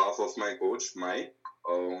on behalf of my coach, Mike.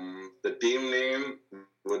 The team name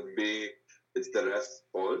would be It's the Ref's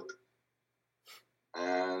Fault.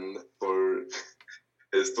 And for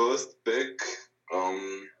his first pick,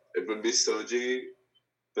 it would be Sergey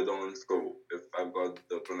Fedonsko, if I've got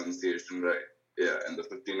the pronunciation right. Yeah, in the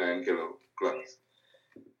 59 kilo class.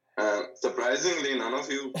 And surprisingly, none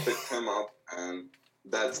of you picked him up, and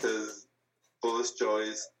that's his first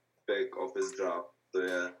choice pick of his draft. So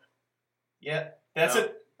yeah. Yeah, that's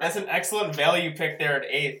an excellent value pick there at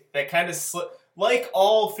 8th. That kind of like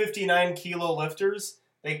all 59 kilo lifters,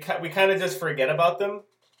 we kind of just forget about them.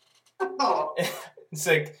 Oh. I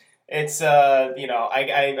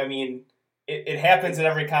mean, it happens in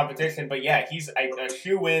every competition, but yeah, he's a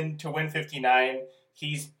shoe-in to win 59.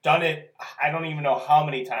 He's done it, I don't even know how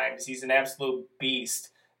many times. He's an absolute beast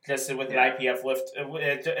just with an IPF lift,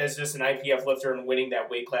 as just an IPF lifter and winning that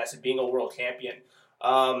weight class and being a world champion.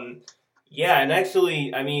 And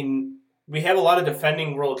actually, I mean, we have a lot of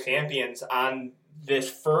defending world champions on this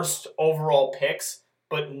first overall picks,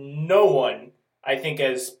 but no one, I think,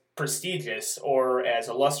 as prestigious or as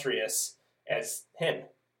illustrious as him.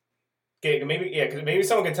 Okay, maybe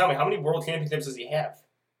someone can tell me, how many world championships does he have?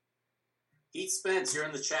 Heath Spence, you're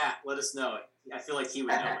in the chat. Let us know. I feel like he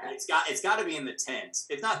would know. It's got to be in the 10s,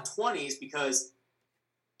 if not 20s, because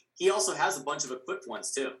he also has a bunch of equipped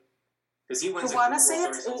ones too. Because he wins. I want to say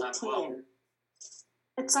it's 18.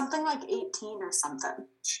 It's something like 18 or something.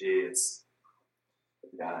 Jeez.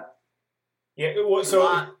 Yeah. Yeah.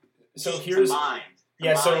 So here's combined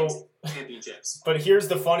championships. But here's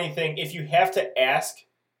the funny thing: if you have to ask,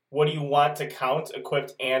 what do you want to count,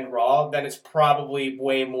 equipped and raw, then it's probably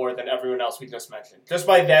way more than everyone else we just mentioned. Just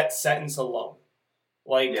by that sentence alone.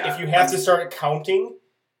 If you have to start counting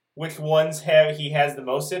which ones he has the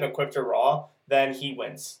most in, equipped or raw, then he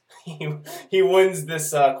wins. He wins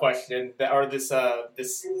this question, or this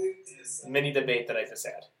mini debate that I just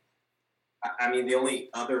had. I mean, the only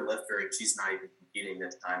other lifter, and she's not even competing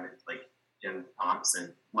this time, is Jen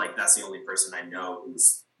Thompson. That's the only person I know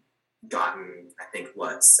who's gotten, I think,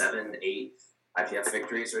 7, 8 IPF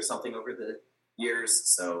victories or something over the years.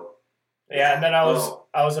 So yeah, and then I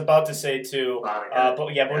was about to say too,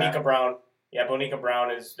 Bonica Brown. Yeah, Bonica Brown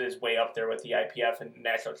is way up there with the IPF and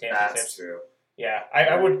national championships. That's true. Yeah,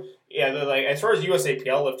 I would. Yeah, as far as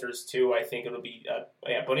USAPL lifters too, I think it'll be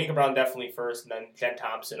Bonica Brown definitely first, and then Jen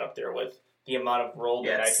Thompson up there with the amount of world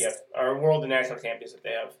and IPF or world and national champions that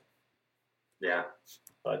they have. Yeah.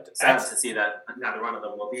 But sad to see that neither one of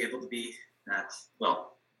them will be able to be. Bonica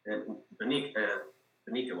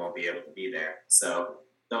won't be able to be there. So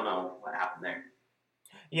don't know what happened there.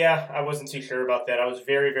 Yeah, I wasn't too sure about that. I was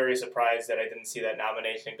very, very surprised that I didn't see that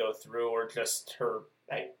nomination go through, or just her.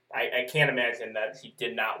 I can't imagine that he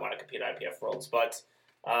did not want to compete at IPF Worlds, but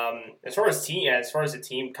As far as the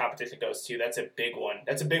team competition goes too, that's a big one.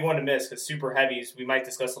 That's a big one to miss because super heavies, we might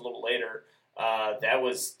discuss a little later. I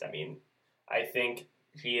think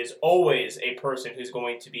she is always a person who's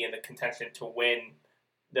going to be in the contention to win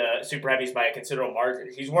the super heavies by a considerable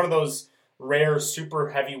margin. She's one of those rare super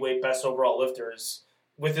heavyweight best overall lifters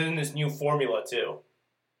within this new formula too.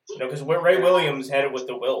 Because Ray Williams had it with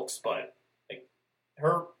the Wilks, but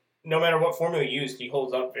her, no matter what formula you use, he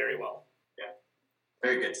holds up very well. Yeah,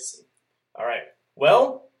 very good to see. All right.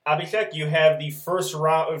 Well, Abhishek, you have the first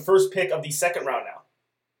pick of the second round now.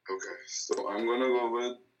 Okay, so I'm gonna go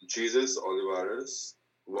with Jesus Olivares,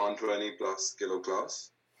 120 plus kilo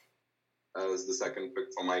class, as the second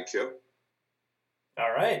pick for my Q.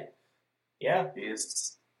 All right. Yeah.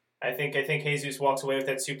 Yes. I think Jesus walks away with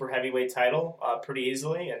that super heavyweight title pretty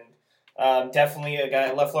easily, and definitely a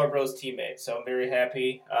guy, LeFleur Bro's teammate. So I'm very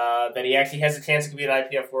happy that he actually has a chance to compete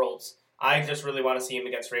at IPF Worlds. I just really want to see him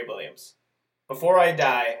against Ray Williams. Before I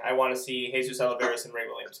die, I want to see Jesus Olivares and Ray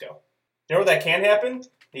Williams go. You know what that can happen?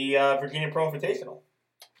 The Virginia Pro Invitational.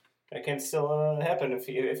 That can still happen if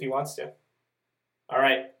he wants to. All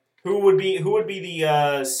right, who would be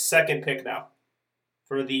the second pick now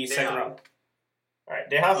for the second round? All right,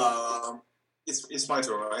 Deha? It's my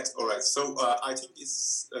turn, right? All right. So I think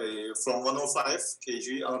it's from 105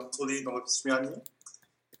 kg, Anatoly Novopishmiani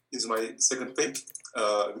is my second pick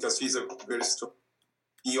because he's a very strong.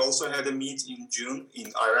 He also had a meet in June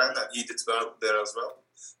in Iran, and he did well there as well.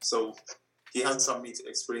 So he had some meet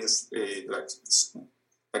experience,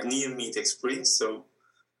 like near meet experience. So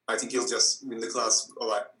I think he'll just win the class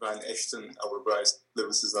when Ashton, our Bryce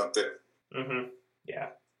Lewis is not there. Mm-hmm.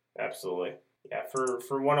 Yeah, absolutely. Yeah, for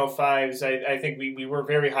 105s, I think we were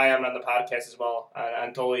very high on the podcast as well.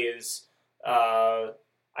 Anatoly is, I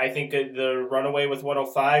think the runaway with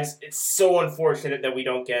 105s, it's so unfortunate that we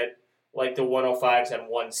don't get like the 105s on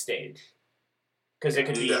one stage. Because it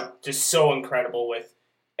could be just so incredible with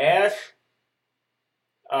Ash,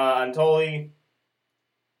 Anatoly,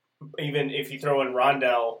 even if you throw in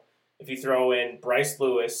Rondell, if you throw in Bryce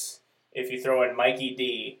Lewis, if you throw in Mikey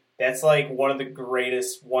D, that's like one of the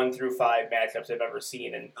greatest 1 through 5 matchups I've ever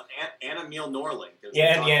seen. And Emil Norling.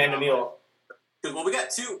 And Emil.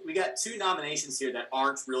 Because we got two nominations here that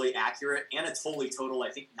aren't really accurate. Anatoly totaled,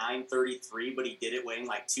 I think, 933, but he did it weighing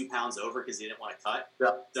like 2 pounds over because he didn't want to cut.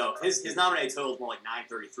 Yeah. So his nominated total is more like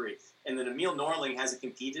 933. And then Emil Norling hasn't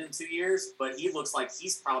competed in 2 years, but he looks like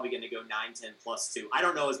he's probably going to go 910 plus 2. I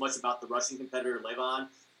don't know as much about the Russian competitor Levon,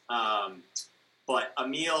 but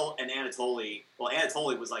Emil and Anatoly,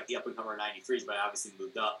 Anatoly was like the up-and-comer 93s, but obviously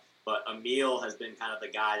moved up. But Emil has been kind of the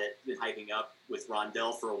guy that's been hyping up with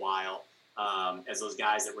Rondell for a while. As those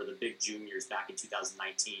guys that were the big juniors back in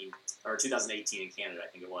 2019 or 2018 in Canada, I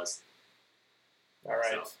think it was. All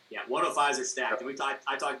right. So, yeah, 105s are stacked. And I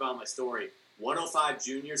talked about in my story, 105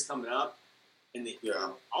 juniors coming up in the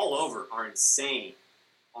all over are insane.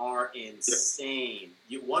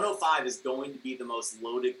 105 is going to be the most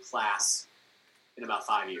loaded class in about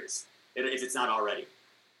 5 years, if it's not already.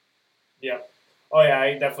 Yeah. Oh yeah,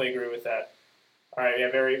 I definitely agree with that. All right,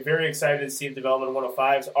 yeah, very, very excited to see the development of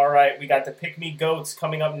 105s. All right, we got the Pick Me Goats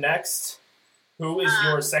coming up next. Who is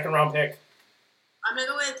your second round pick? I'm going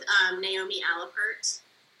to go with Naomi Alapert.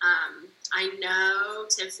 I know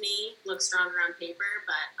Tiffany looks stronger on paper,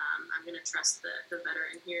 but I'm going to trust the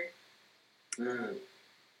veteran here. Mm.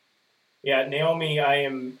 Yeah, Naomi, I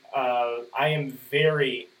am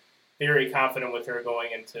very, very confident with her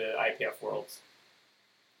going into IPF Worlds.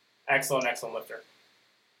 Excellent lifter.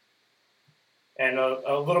 And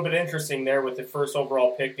a little bit interesting there with the first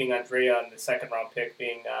overall pick being Andrea and the second round pick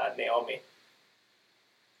being Naomi.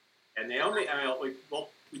 And Naomi,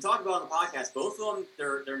 we talked about on the podcast, both of them,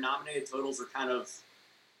 their nominated totals are kind of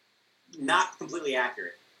not completely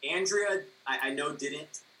accurate. Andrea, I know,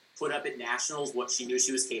 didn't put up at Nationals what she knew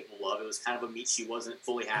she was capable of. It was kind of a meet she wasn't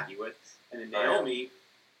fully happy with. And then Naomi,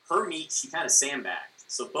 her meet, she kind of sandbagged.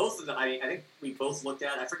 So both of them, I think we both looked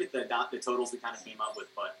at, I forget the totals we kind of came up with,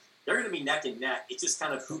 but they're going to be neck and neck. It's just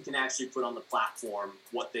kind of who can actually put on the platform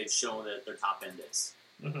what they've shown that their top end is.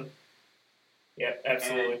 Mm-hmm. Yeah,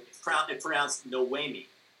 absolutely. And it's pronounced Noemi.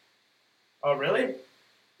 Oh, really?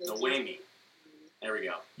 Noemi. There we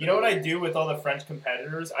go. You know what I do with all the French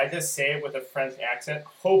competitors? I just say it with a French accent,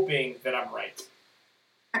 hoping that I'm right.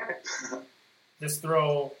 Just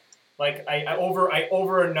throw, like, I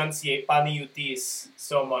over enunciate Baniutis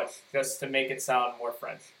so much just to make it sound more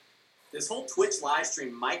French. This whole Twitch live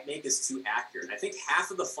stream might make us too accurate. I think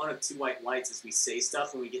half of the fun of Two White Lights is we say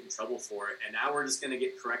stuff and we get in trouble for it, and now we're just going to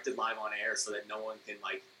get corrected live on air so that no one can,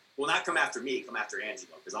 not come after me, come after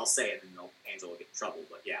Angelo, because I'll say it and Angelo will get in trouble,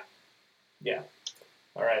 but yeah. Yeah.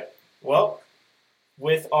 All right. Well,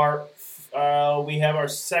 with our we have our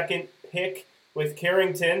second pick with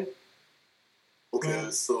Carrington. Okay,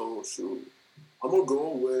 so shoot, I'm gonna go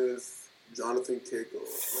with Jonathan Keiko.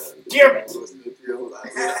 Man. Damn it!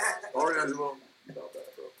 Sorry, Angelo. Not bad,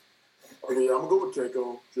 bro. Okay, yeah, I'm gonna go with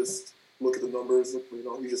Keiko. Just look at the numbers. You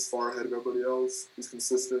know, he's just far ahead of everybody else. He's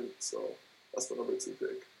consistent, so that's the number 2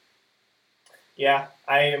 pick. Yeah,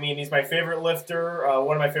 I mean, he's my favorite lifter.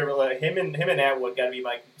 One of my favorite. Him and Atwood got to be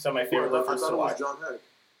some of my favorite lifters to watch. I thought it was John Hack.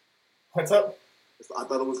 What's up? I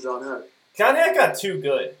thought it was John Hack. John Hack got too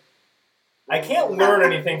good. I can't learn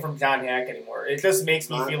anything from John Hack anymore. It just makes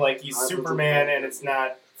me feel like he's Superman, and it's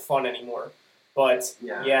not fun anymore. But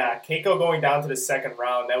yeah, Keiko going down to the second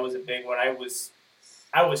round, that was a big one. I was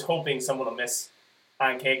hoping someone will miss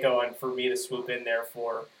on Keiko and for me to swoop in there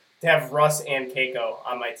to have Russ and Keiko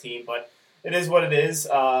on my team. But it is what it is.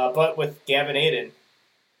 But with Gavin Aiden,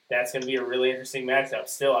 that's going to be a really interesting matchup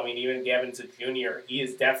still. I mean, even Gavin's a junior. He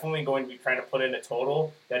is definitely going to be trying to put in a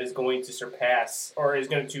total that is going to surpass, or is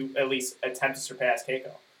going to at least attempt to surpass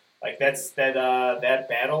Keiko. Like, that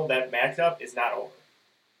battle, that matchup is not over.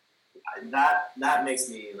 That makes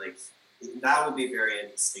me, like, that would be very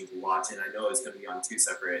interesting to watch, and I know it's going to be on 2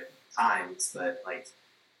 separate times, but, like,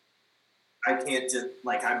 I can't just,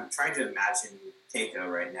 like, I'm trying to imagine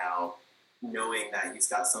Keiko right now, knowing that he's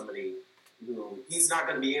got somebody who he's not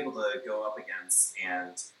going to be able to go up against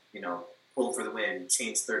and, you know, pull for the win,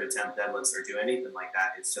 change third attempt deadlifts, or do anything like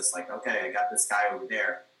that. It's just like, okay, I got this guy over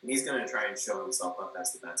there, and he's going to try and show himself up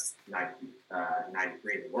as the best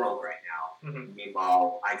 93 in the world right now. Mm-hmm.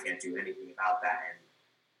 Meanwhile, I can't do anything about that, and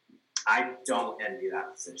I don't envy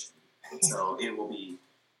that position. So it will be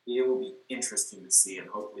interesting to see, and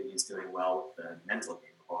hopefully he's doing well with the mental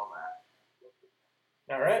game of all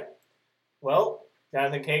that. All right. Well,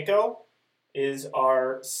 Jonathan Keiko is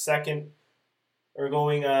our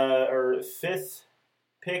fifth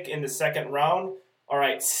pick in the second round. All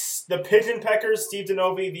right, the Pigeon Peckers, Steve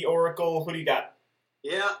Denovi, the Oracle. Who do you got?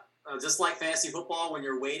 Yeah, just like fantasy football, when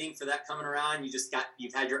you're waiting for that coming around,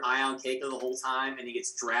 you've had your eye on Keiko the whole time, and he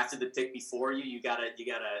gets drafted the pick before you. You gotta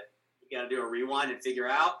do a rewind and figure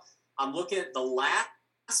out. I'm looking at the last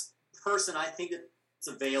person I think that's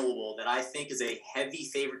available that I think is a heavy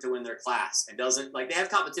favorite to win their class and doesn't like they have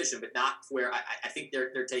competition, but not where I think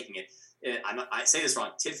they're taking it. I say this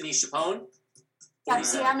wrong. Tiffany Chapone. God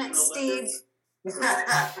damn it, Steve.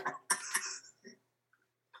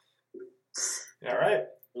 All right.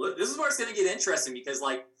 Well, this is where it's going to get interesting because,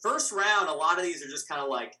 like, first round, a lot of these are just kind of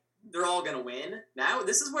like they're all going to win. Now,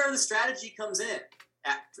 this is where the strategy comes in.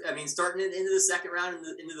 Starting into the second round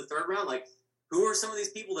and into the third round, like, who are some of these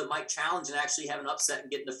people that might challenge and actually have an upset and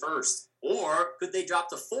get into first? Or could they drop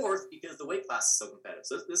to fourth because the weight class is so competitive?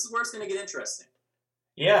 So this is where it's going to get interesting.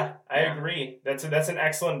 Yeah, I agree. That's an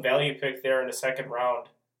excellent value pick there in the second round.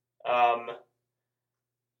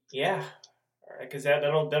 Yeah, because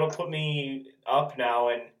that'll put me up now,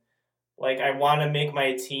 and like I want to make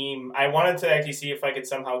my team. I wanted to actually see if I could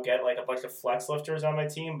somehow get like a bunch of flex lifters on my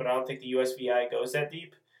team, but I don't think the USVI goes that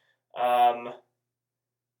deep. All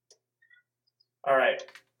right,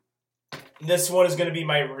 this one is going to be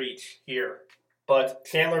my reach here, but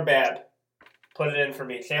Chandler Babb, put it in for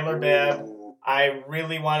me. Chandler Babb, I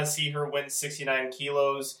really want to see her win 69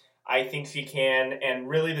 kilos. I think she can, and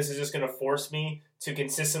really this is just going to force me to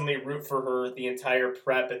consistently root for her the entire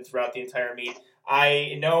prep and throughout the entire meet.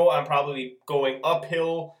 I know I'm probably going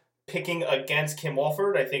uphill picking against Kim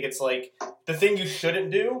Wolford. I think it's like the thing you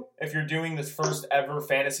shouldn't do if you're doing this first ever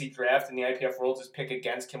fantasy draft in the IPF world is pick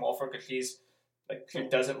against Kim Wolford because she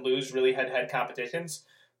doesn't lose really head-to-head competitions.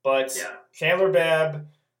 But Chandler Babb,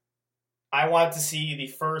 I want to see the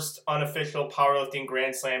first unofficial powerlifting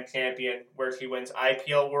Grand Slam champion where she wins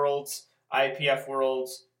IPL Worlds, IPF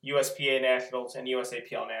Worlds, USPA Nationals, and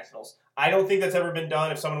USAPL Nationals. I don't think that's ever been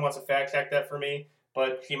done if someone wants to fact check that for me,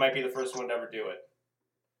 but she might be the first one to ever do it.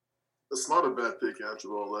 It's not a bad pick,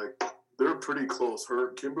 Angelo. Like, they're pretty close.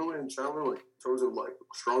 Her, Kimberly and Chandler, like, in terms of, like,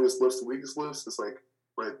 strongest lifts to weakest lifts, it's, like,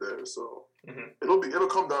 right there. So, it'll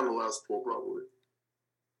come down to the last poll, probably.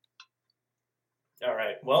 All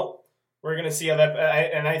right. Well, we're going to see how that...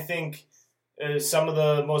 and I think some of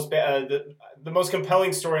the most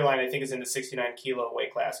compelling storyline, I think, is in the 69-kilo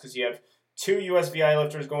weight class because you have two USVI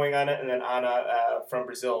lifters going on it and then Ana from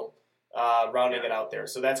Brazil rounding it out there.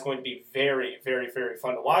 So that's going to be very, very, very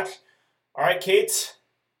fun to watch. All right, Kate,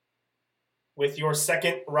 with your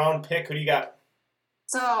second round pick, who do you got?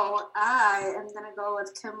 So I am going to go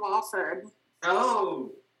with Kim Wolford.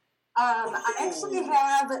 Oh. I actually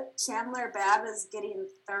have Chandler Babb as getting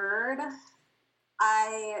third.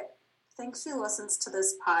 I think she listens to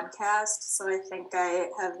this podcast, so I think I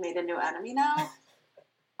have made a new enemy now.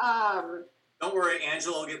 Don't worry,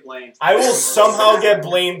 Angela will get blamed. I will somehow get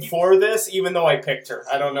blamed for this, even though I picked her.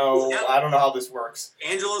 I don't know. Yep. I don't know how this works.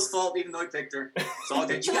 Angela's fault, even though I picked her. It's all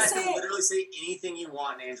good. You guys can literally say anything you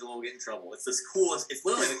want, and Angela will get in trouble. It's this coolest. It's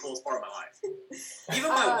literally the coolest part of my life.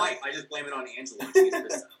 Even my wife, I just blame it on Angela when she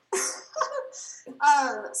gets pissed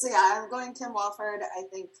off. So yeah, I'm going Kim Walford. I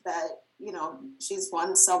think that, you know, she's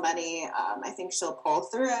won so many. I think she'll pull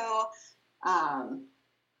through. I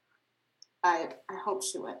hope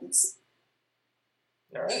she wins.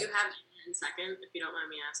 All Do right. you have Anna in second, if you don't mind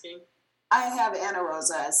me asking? I have Anna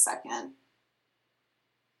Rosa as second.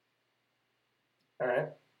 All right.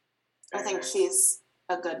 I think she's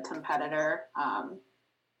a good competitor.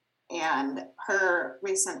 And her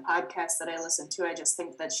recent podcast that I listened to, I just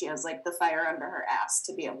think that she has like the fire under her ass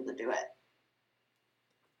to be able to do it.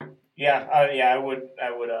 Yeah. I would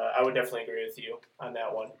definitely agree with you on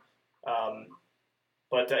that one.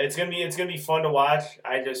 But it's gonna be fun to watch.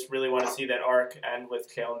 I just really want to see that arc end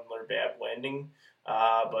with Chandler Babb winning.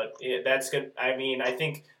 That's good. I mean, I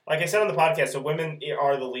think, like I said on the podcast, the women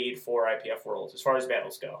are the lead for IPF Worlds as far as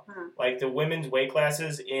battles go. Mm-hmm. Like the women's weight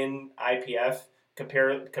classes in IPF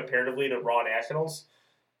comparatively to Raw Nationals,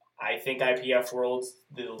 I think IPF Worlds,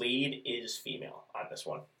 the lead is female on this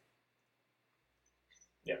one.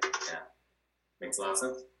 Yep. Yeah, makes a lot of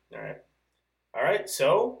sense. All right.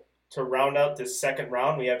 So to round out this second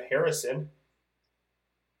round, we have Harrison.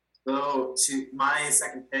 So to my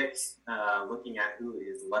second pick, looking at who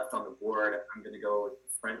is left on the board, I'm going to go with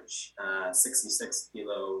French 66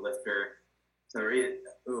 kilo lifter.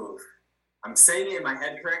 I'm saying it in my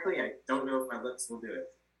head correctly. I don't know if my lips will do it.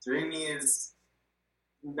 Zarimi is,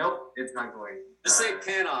 nope, it's not going. Just say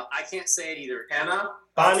Panna. I can't say it either. Panna?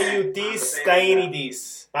 Panayotis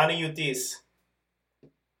Stainidis. Panayotis.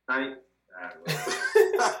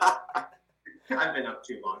 I've been up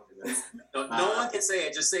too long for this. No one can say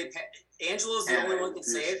it. Just say Angela's the only one who can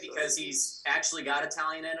say it because he's actually got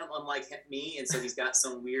Italian in him, unlike me, and so he's got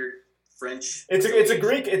some weird French. It's a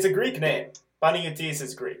Greek name. Panayotis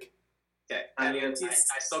is Greek. Okay, I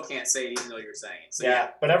still can't say it even though you're saying it. So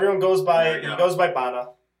yeah, but everyone goes by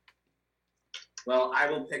Pana. Well, I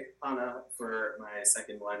will pick Pana for my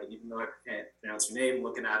second one, even though I can't pronounce your name.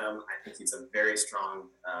 Looking at him, I think he's a very strong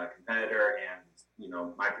competitor, and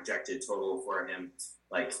my projected total for him,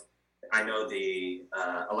 like I know the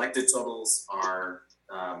elected totals are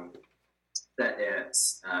set at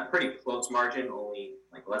pretty close margin, only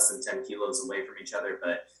like less than 10 kilos away from each other.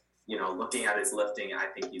 But looking at his lifting, I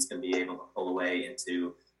think he's going to be able to pull away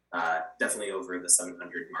into definitely over the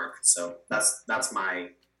 700 mark. So that's my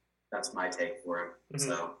take for him. Mm-hmm.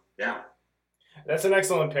 So yeah, that's an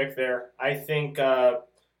excellent pick there. I think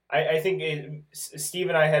Steve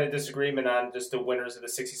and I had a disagreement on just the winners of the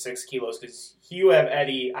 66 kilos because you have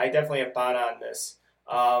Eddie. I definitely have Pana on this.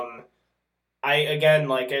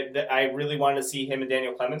 I really wanted to see him and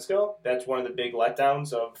Daniel Clements go. That's one of the big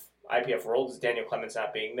letdowns of IPF World is Daniel Clements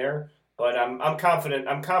not being there. But I'm confident.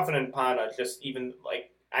 I'm confident in Pana. Just even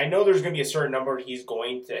like I know there's going to be a certain number he's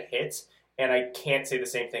going to hit, and I can't say the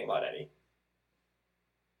same thing about Eddie.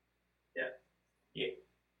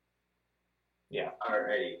 Yeah.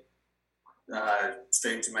 Alrighty.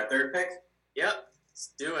 Straight into my third pick? Yep.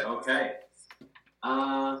 Let's do it. Okay.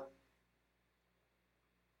 I'm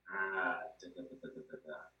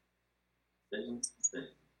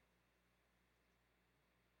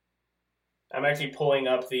actually pulling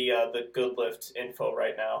up the Good Lift info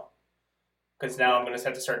right now because now I'm going to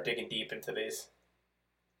have to start digging deep into these.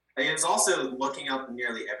 I was also looking up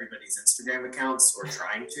nearly everybody's Instagram accounts or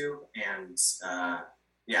trying to, and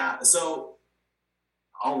so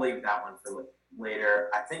I'll leave that one for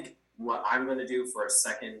later. I think what I'm going to do for a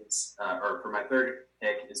second, or for my third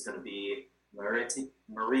pick, is going to be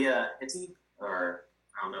Maria Hitti, or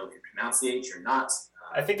I don't know if you pronounce the H or not.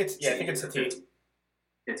 I think it's Hitti.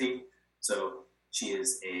 Hitti. So she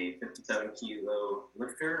is a 57 kilo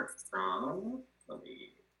lifter from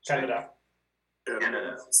Canada.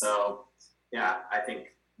 So yeah, I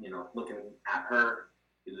think looking at her,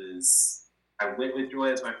 I went with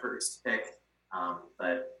Joy as my first pick,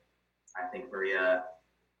 but I think Maria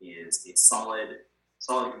is a solid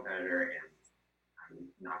competitor, and I'm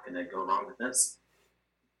not going to go wrong with this.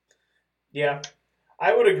 Yeah,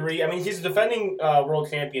 I would agree. I mean, he's a defending world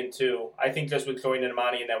champion too. I think just with joining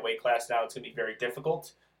Amani in that weight class now, it's going to be very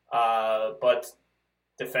difficult. But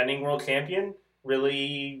defending world champion,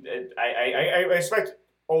 really, I expect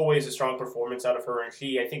always a strong performance out of her, and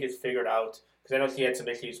she, I think, has figured out, because I know she had some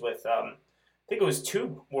issues with, I think it was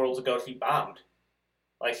 2 worlds ago, she bombed.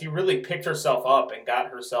 Like, he really picked herself up and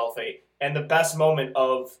got herself and the best moment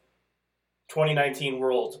of 2019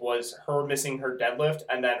 Worlds was her missing her deadlift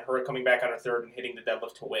and then her coming back on her third and hitting the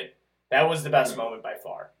deadlift to win. That was the best moment by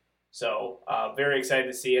far. So, very excited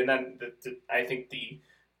to see. And then I think the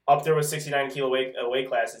up there with 69 kilo weight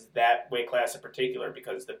class is that weight class in particular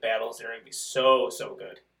because the battles are going to be so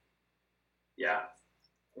good. Yeah,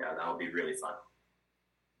 that would be really fun.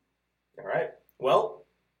 All right. Well,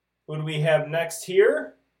 who do we have next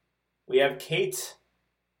here? We have Kate.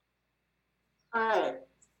 All right.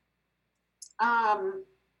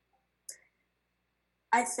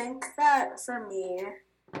 I think that for me,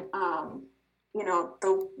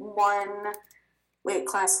 the one weight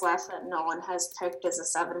class left that no one has picked is the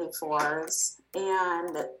 74s.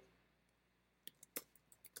 And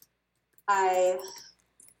I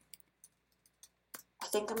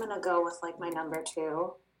think I'm going to go with, like, my number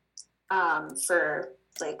 2 for,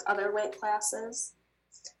 like, other weight classes.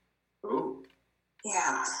 Ooh.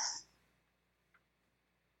 Yeah.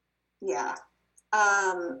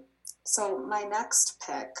 So my next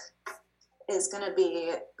pick is going to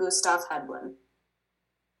be Gustav Hedlund.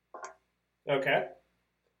 Okay.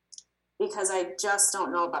 Because I just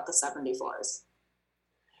don't know about the 74s.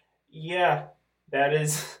 Yeah, it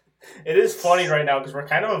is funny right now because we're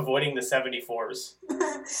kind of avoiding the 74s.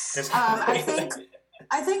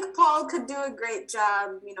 I think Paul could do a great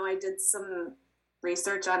job. I did some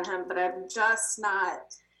research on him, but I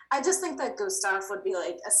just think that Gustav would be,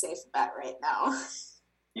 like, a safe bet right now.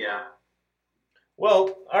 Yeah.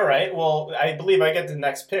 Well, all right. Well, I believe I get the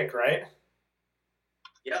next pick, right?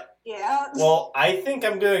 Yep. Yeah. Well, I think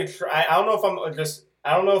I'm going to try. I don't know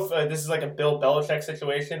if this is like a Bill Belichick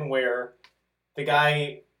situation where the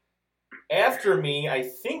guy after me, I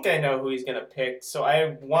think I know who he's going to pick. So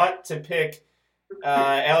I want to pick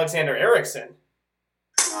Alexander Eriksson.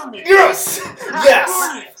 Yes!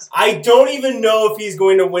 Yes! I don't even know if he's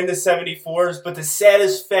going to win the 74s, but the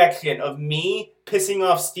satisfaction of me pissing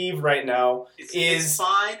off Steve right now is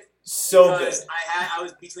fine. So good. I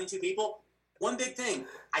was between two people. One big thing,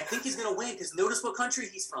 I think he's going to win because notice what country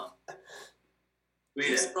he's from.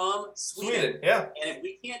 Sweden. He's from Sweden. Yeah. And if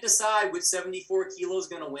we can't decide which 74 kilo is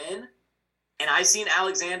going to win, and I've seen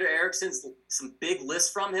Alexander Eriksson's some big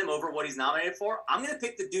lists from him over what he's nominated for, I'm going to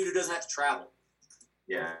pick the dude who doesn't have to travel.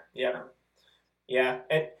 Yeah.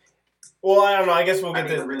 And well, I don't know. I guess we'll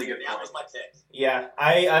get a really good. That was my pick. Yeah,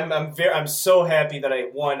 I'm so happy that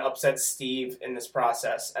I upset Steve in this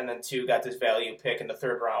process, and then 2 got this value pick in the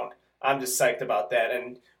 3rd round. I'm just psyched about that,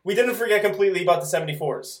 and we didn't forget completely about the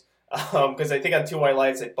 74s because I think on 2 White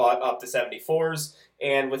Lights I bought up the 74s,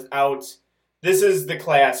 and this is the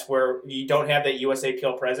class where you don't have that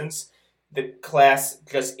USAPL presence. The class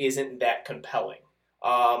just isn't that compelling,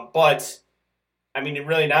 but. I mean,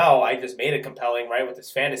 really now, I just made it compelling, right, with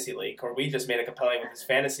this fantasy league, or we just made it compelling with this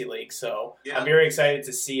fantasy league, so yeah. I'm very excited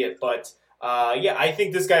to see it, but, I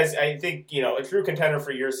think this guy's, a true contender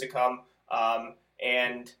for years to come,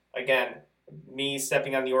 and, again, me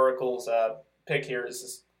stepping on the Oracle's pick here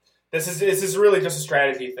this is really just a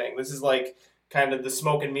strategy thing. This is like kind of the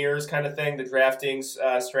smoke and mirrors kind of thing, the drafting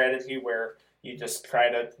strategy where you just try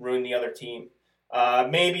to ruin the other team.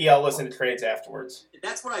 Maybe I'll listen to trades afterwards.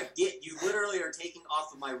 That's what I get. You literally are taking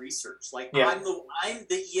off of my research. Like yeah. I'm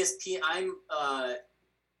the ESPN. I'm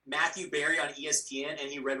Matthew Berry on ESPN, and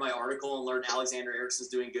he read my article and learned Alexander Eriksson's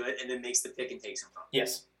doing good, and then makes the pick and takes him from.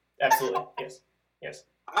 Yes, absolutely. Yes.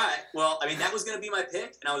 All right. Well, I mean that was going to be my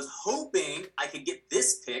pick, and I was hoping I could get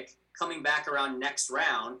this pick coming back around next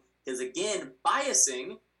round because again,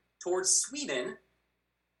 biasing towards Sweden.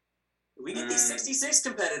 We get these 66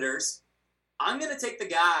 competitors. I'm going to take the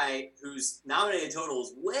guy whose nominated total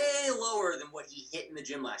is way lower than what he hit in the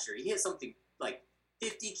gym last year. He hit something like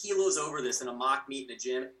 50 kilos over this in a mock meet in the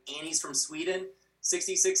gym, and he's from Sweden,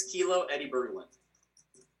 66 kilo, Eddie Berglund.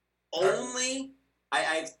 Only, I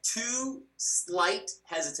have 2 slight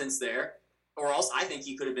hesitance there, or else I think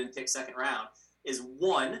he could have been picked 2nd round, is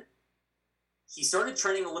 1, he started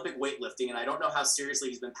training Olympic weightlifting, and I don't know how seriously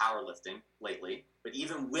he's been powerlifting lately. But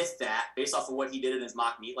even with that, based off of what he did in his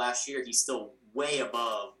mock meet last year, he's still way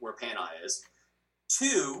above where Panay is.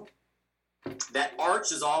 2, that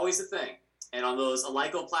arch is always a thing. And on those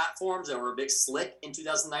Alico platforms that were a big slick in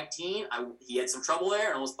 2019, he had some trouble there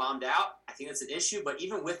and almost bombed out. I think that's an issue. But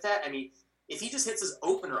even with that, I mean, if he just hits his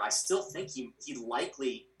opener, I still think he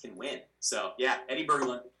likely can win. So, yeah, Eddie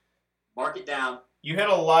Berglund, mark it down. You had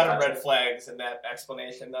a lot of red flags in that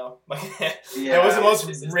explanation, though. That was the most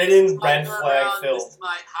red flag filled. This is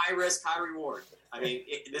my high risk, high reward. I mean,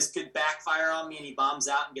 this could backfire on me and he bombs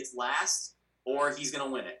out and gets last, or he's going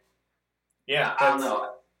to win it. Yeah. I don't know.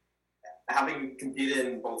 having competed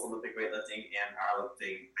in both Olympic weightlifting and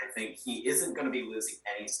powerlifting, I think he isn't going to be losing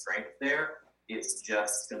any strength there. It's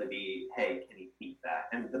just going to be, hey, can he keep that?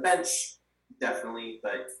 And the bench, definitely,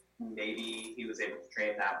 but maybe he was able to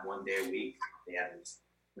train that 1 day a week, and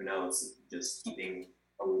who knows, just keeping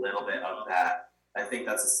a little bit of that. I think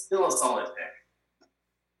that's still a solid pick.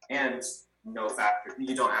 And you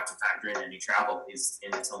don't have to factor in any travel. He's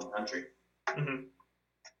in his home country. Mm-hmm.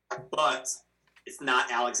 But it's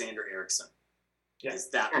not Alexander Erickson. Yes,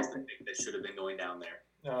 that was the pick that should have been going down there.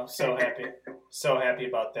 Oh, so happy. So happy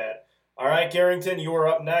about that. All right, Garrington, you are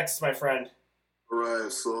up next, my friend. All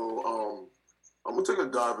right, so I'm going to take a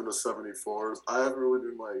dive into 74s. I haven't really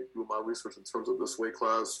been doing my research in terms of this weight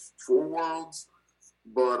class for Worlds,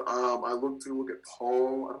 but I look at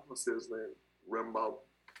Paul, I don't want to say his name, Ramavili?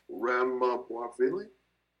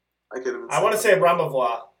 I want to say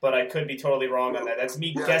Ramavois, but I could be totally wrong on that. That's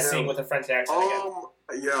me guessing with a French accent again.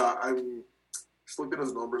 Yeah, I'm just looking at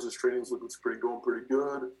his numbers. His training's going pretty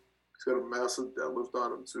good. He's got a massive deadlift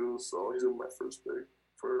on him too, so he's in my first pick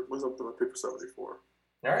what's up to my pick for 74.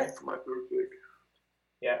 All right, for my third pick.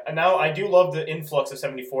 Yeah, and now I do love the influx of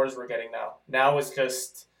 74s we're getting now. Now it's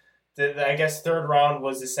just I guess third round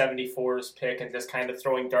was the 74s pick and just kind of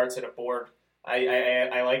throwing darts at a board.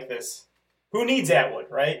 I like this. Who needs Atwood,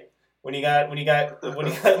 right? When you got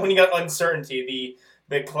uncertainty,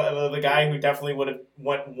 the guy who definitely would have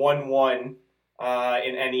went 1-1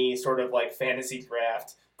 in any sort of like fantasy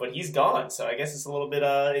draft, but he's gone. So I guess it's a little bit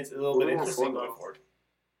interesting going forward.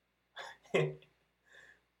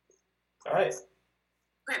 All right.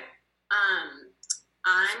 Okay.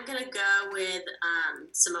 I'm gonna go with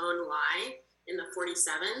Simone Y in the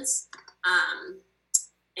 47s.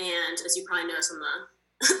 And as you probably noticed on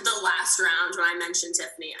the last round when I mentioned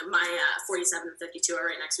Tiffany, my 47 and 52 are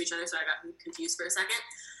right next to each other, so I got confused for a second.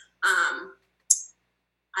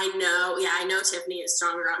 I know Tiffany is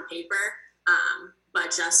stronger on paper, but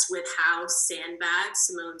just with how sandbagged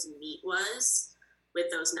Simone's meet was with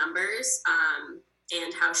those numbers,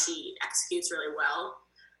 and how she executes really well,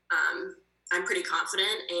 I'm pretty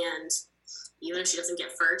confident. And even if she doesn't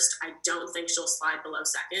get first, I don't think she'll slide below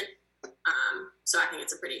second. So I think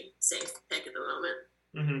it's a pretty safe pick at the moment.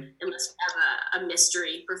 Mm-hmm. Unless we have a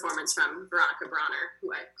mystery performance from Veronica Bronner,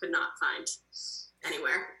 who I could not find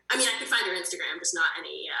anywhere. I mean, I could find her Instagram, just not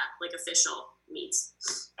any official meets.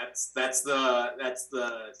 That's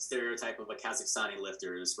the stereotype of a Kazakhstani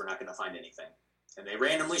lifter is we're not going to find anything, and they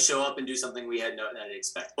randomly show up and do something we had not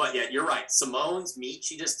expect. But yeah, you're right. Simone's meet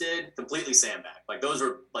she just did completely sandbag. Like those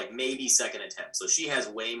were like maybe second attempts, so she has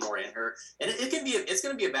way more in her, and it's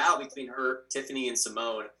going to be a battle between her, Tiffany, and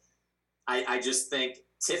Simone. I just think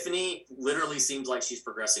Tiffany literally seems like she's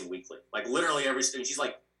progressing weekly. Like literally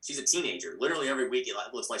she's a teenager. Literally every week it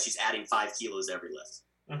looks like she's adding 5 kilos every lift.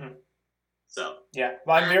 Mm-hmm. So yeah,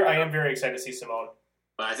 well, I am very excited to see Simone.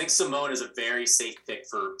 But I think Simone is a very safe pick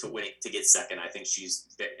to get second. I think she's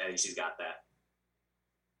got that.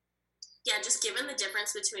 Yeah, just given the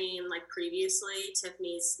difference between like previously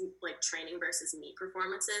Tiffany's like training versus meet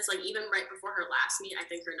performances, like even right before her last meet, I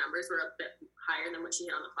think her numbers were a bit higher than what she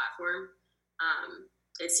hit on the platform.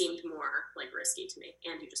 It seemed more like risky to me.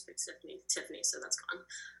 And you just picked Tiffany, so that's gone.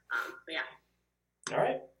 But yeah. All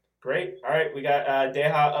right, great. All right, we got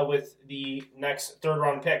Deha with the next third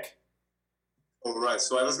round pick. All right,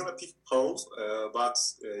 so I was gonna pick Paul, but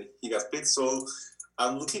he got picked. So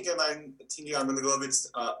I'm looking and I'm thinking I'm gonna go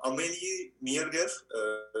with Amélie Mierger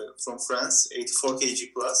from France, 84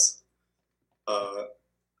 kg plus. I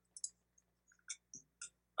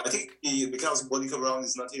think because Monica Brown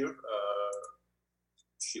is not here,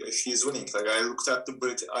 she's winning. Like I looked at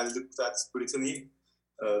Brittany,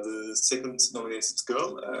 the second nominated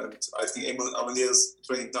girl, and I think Amelia's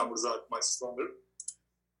training numbers are much stronger.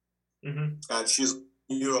 Mm-hmm. And she's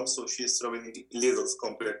in Europe, so she's throwing little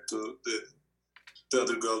compared to the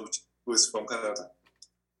other girl who is from Canada.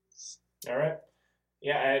 All right.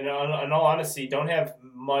 Yeah, and in all honesty, don't have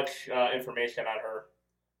much information on her.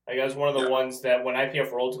 I guess one of the ones that when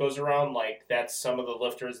IPF Worlds goes around, like that's some of the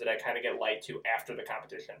lifters that I kind of get light to after the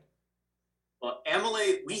competition. Well,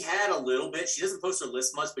 Emily, we had a little bit. She doesn't post her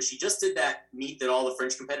list much, but she just did that meet that all the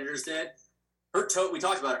French competitors did. We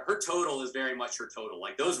talked about it. Her total is very much her total.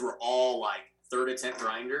 Like those were all like third attempt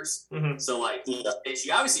grinders. Mm-hmm. So like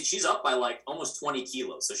she's up by like almost 20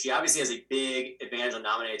 kilos. So she obviously has a big advantage on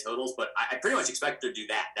nominated totals, but I pretty much expect her to do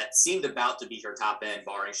that. That seemed about to be her top end,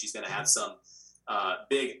 barring she's going to have some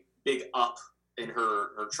big up in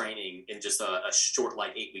her training in just a short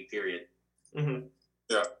like 8-week period. Mm-hmm.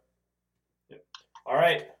 Yeah. All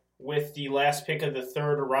right. With the last pick of the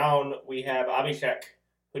third round, we have Abhishek.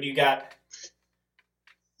 Who do you got?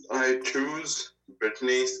 I choose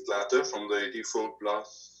Brittany Slater from the 84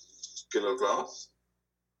 plus kilo class.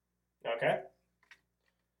 Okay.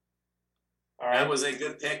 All That right. was a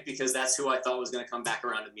good pick because that's who I thought was going to come back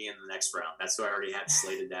around to me in the next round. That's who I already had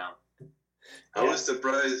slated down. I was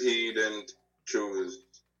surprised he didn't choose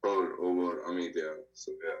her over Amelia.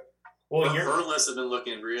 So yeah. Well, Her list has been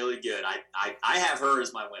looking really good. I have her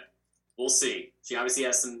as my winner. We'll see. She obviously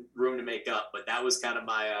has some room to make up, but that was kind of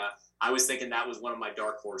my. I was thinking that was one of my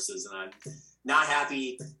dark horses, and I'm not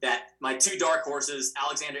happy that my two dark horses,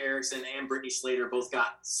 Alexander Erickson and Brittany Slater, both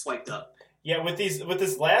got swiped up. Yeah, with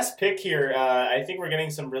this last pick here, I think we're getting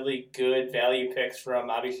some really good value picks from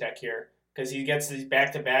Abhishek here because he gets these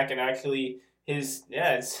back to back, and actually his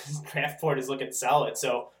draft board is looking solid.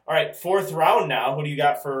 So, all right, fourth round now. Who do you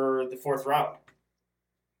got for the fourth round?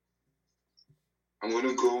 I'm going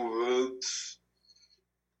to go with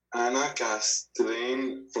Anna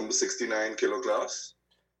Castelain from the 69 kilo class.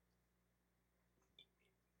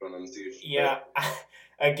 Pronunciation. Yeah,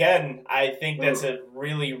 again, I think that's a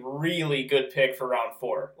really, really good pick for round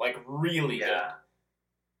 4. Like, really good.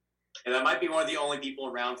 And that might be one of the only people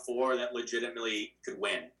in round 4 that legitimately could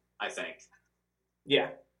win, I think. Yeah.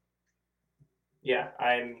 Yeah,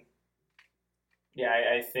 I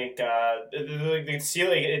think the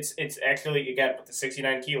ceiling, it's actually, again, with the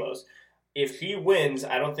 69 kilos, if he wins,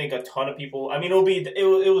 I don't think a ton of people, I mean, it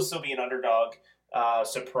will still be an underdog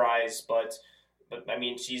surprise, but I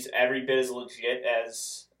mean, she's every bit as legit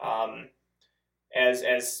as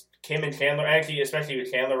Kim and Chandler, actually, especially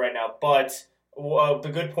with Chandler right now. But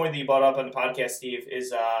the good point that you brought up on the podcast, Steve,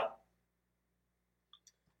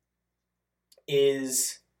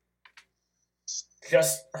 is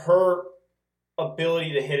just her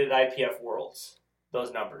ability to hit at IPF Worlds,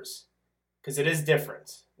 those numbers, because it is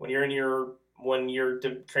different when you're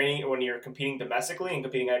training, when you're competing domestically and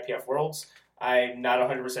competing IPF Worlds. I'm not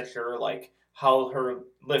 100% sure like how her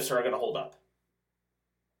lifts are going to hold up.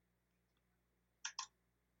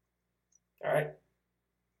 All right.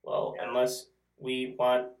 Well, unless we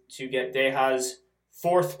want to get Deha's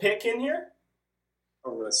fourth pick in here.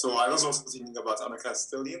 Alright, so I was also thinking about Anna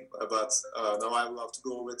Castelian, but now I will have to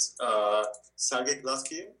go with Sergey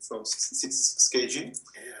Glasky from 66 kg.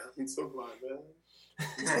 Yeah, he's so blind, man.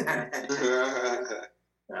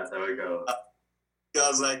 That's how it goes.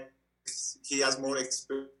 Because like he has more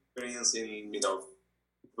experience in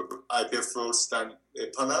IPF Worlds than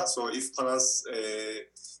Pana. So if Pana's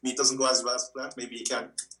meet doesn't go as well as planned, maybe he can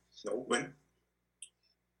win.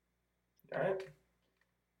 All right.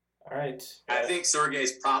 I think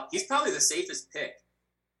Sergey's he's probably the safest pick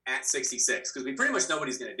at 66 because we pretty much know what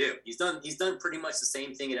he's going to do. He's done pretty much the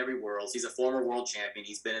same thing at every Worlds. He's a former world champion.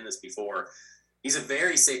 He's been in this before. He's a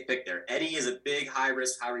very safe pick there. Eddie is a big high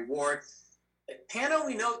risk, high reward. Pano,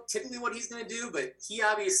 we know typically what he's going to do, but he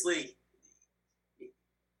obviously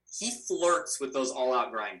flirts with those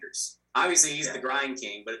all-out grinders. Obviously, he's the grind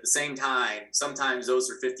king, but at the same time, sometimes those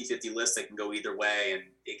are 50-50 lists that can go either way, and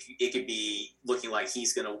it could be looking like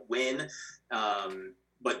he's going to win,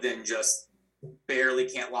 but then just barely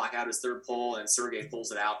can't lock out his third pull, and Sergey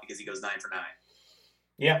pulls it out because he goes 9 for 9.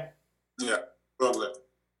 Yeah. Yeah, probably.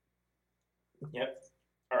 Yep.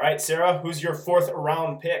 All right, Sarah, who's your fourth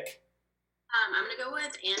round pick? I'm going to go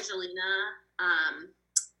with Angelina,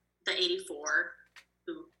 the 84,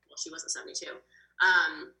 she wasn't 72.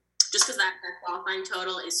 Just because that qualifying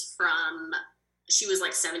total is she was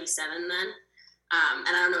like 77 then. And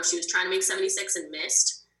I don't know if she was trying to make 76 and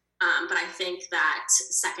missed. But I think that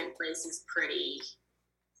second place is pretty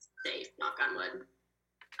safe, knock on wood.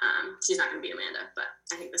 She's not going to beat Amanda, but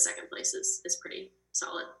I think the second place is pretty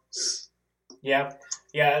solid. Yeah.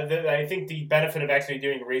 I think the benefit of actually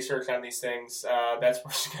doing research on these things, that's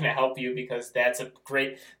what's going to help you because that's a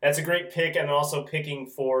great pick, and also picking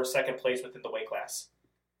for second place within the weight class.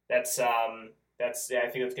 I think that's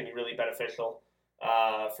going to be really beneficial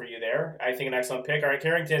for you there. I think an excellent pick. All right,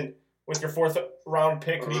 Carrington, with your fourth round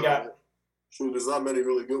pick, who you got? Sure, there's not many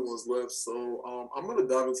really good ones left, so I'm gonna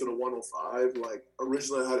dive into the 105. Like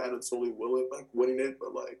originally, I had Anatoly Willett winning it,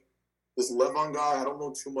 but this Levon guy, I don't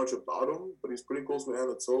know too much about him, but he's pretty close with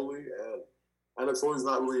Anatoly, and Anatoly's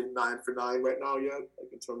not really 9 for 9 right now yet,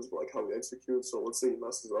 in terms of how he executes. So let's say he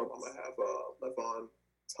messes up, I'm gonna have Levon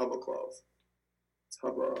Tavaklov.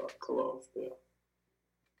 Yeah.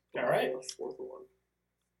 All right. Fourth one.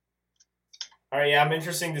 All right, yeah, I'm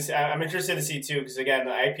interested to see too, because again,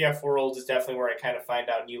 the IPF World is definitely where I kind of find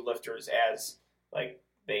out new lifters as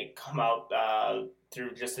they come out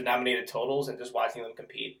through just the nominated totals and just watching them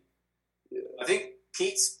compete. Yeah. I think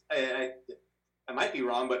Pete's. I might be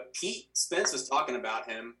wrong, but Pete Spence was talking about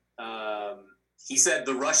him. He said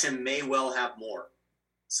the Russian may well have more.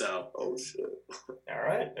 So, Oh shit. All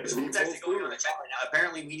right. it's actually going on the chat right now.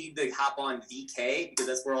 Apparently, we need to hop on VK because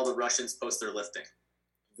that's where all the Russians post their lifting,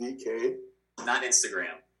 VK. not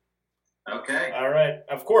Instagram. Okay. All right.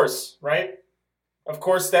 Of course, right? Of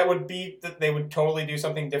course, that would be that they would totally do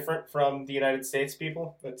something different from the United States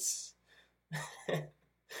people. That's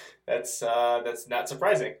that's not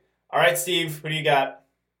surprising. All right, Steve, who do you got?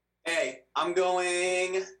 Hey, I'm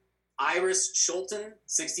going Iris Schulten,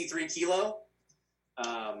 63 kilo.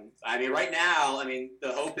 I mean, right now, I mean,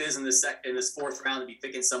 the hope is in this fourth round to be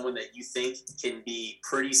picking someone that you think can be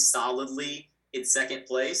pretty solidly in second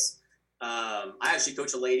place. I actually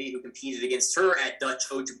coach a lady who competed against her at Dutch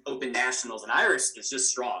Open Nationals, and Iris is just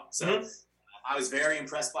strong. So I was very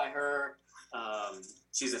impressed by her.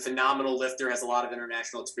 She's a phenomenal lifter, has a lot of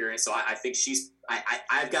international experience. So I think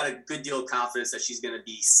I've got a good deal of confidence that she's going to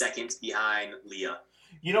be second behind Leah.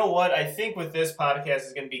 You know what? I think with this podcast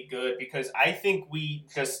is going to be good because I think we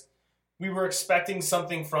were expecting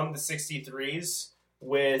something from the 63s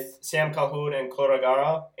with Sam Calhoun and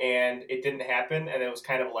Cloragara, and it didn't happen, and it was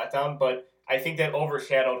kind of a letdown. But I think that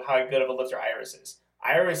overshadowed how good of a lifter Iris is.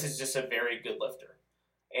 Iris is just a very good lifter,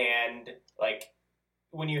 and like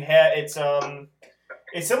when you have it's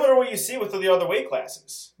similar to what you see with the other weight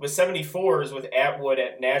classes with 74s with Atwood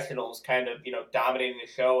at nationals, kind of dominating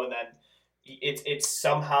the show, and then it's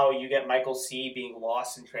somehow you get Michael C being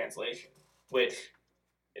lost in translation, which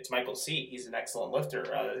it's Michael C. He's an excellent lifter.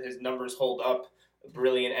 His numbers hold up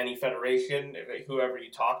really in any federation, whoever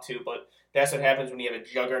you talk to, but that's what happens when you have a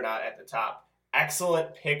juggernaut at the top.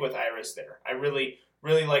 Excellent pick with Iris there. I really,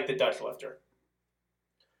 really like the Dutch lifter.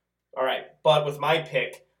 All right, but with my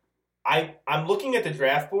pick, I'm looking at the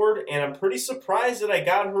draft board, and I'm pretty surprised that I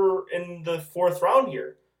got her in the fourth round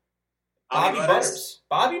here. Bobby Butters.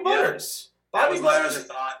 Bobby Butters. That was my other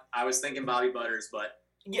thought. I was thinking Bobby Butters, but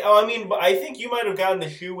yeah, I mean, I think you might have gotten the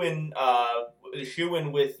shoe-in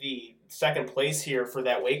with the second place here for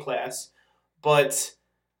that weight class, but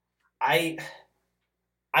I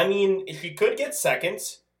mean, if you could get second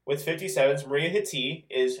with 57s, Maria Hitti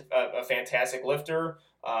is a fantastic lifter.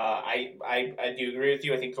 I do agree with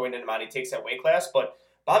you. I think Joy Ninamani takes that weight class, but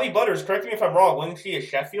Bobby Butters, correct me if I'm wrong, wasn't she a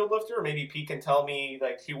Sheffield lifter? Maybe Pete can tell me,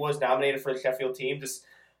 like, she was nominated for the Sheffield team. Just,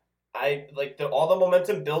 I like all the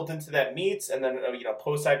momentum built into that meet, and then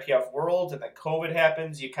post IPF World, and then COVID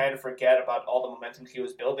happens. You kind of forget about all the momentum she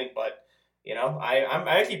was building. But I'm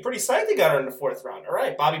actually pretty psyched to get her in the fourth round. All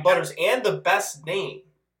right, Bobby Butters, and the best name.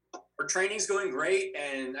 Her training's going great,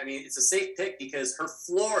 and I mean it's a safe pick because her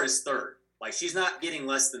floor is third. Like she's not getting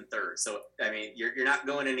less than third. So I mean you're not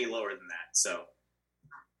going any lower than that. So.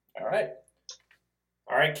 All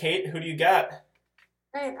right, Kate, who do you got?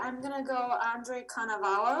 Great, I'm going to go Andre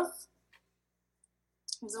Konovalov.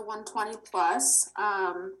 He's a 120 plus.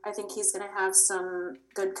 I think he's going to have some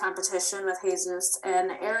good competition with Jesus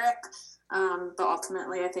and Eric, but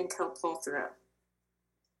ultimately I think he'll pull through.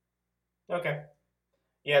 Okay.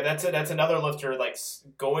 Yeah, that's another lifter. Like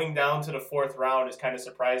going down to the fourth round is kind of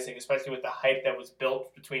surprising, especially with the hype that was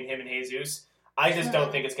built between him and Jesus. I just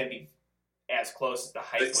don't think it's going to be as close as the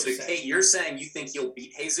hype would say. So, Kate, you're saying you think you'll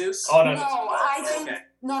beat Jesus? Oh, no. I think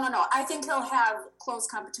no. I think he'll have close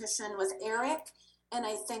competition with Eric, and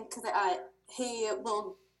I think that he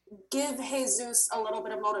will give Jesus a little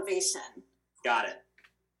bit of motivation. Got it.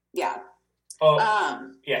 Yeah.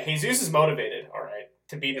 Oh, yeah, Jesus is motivated, all right,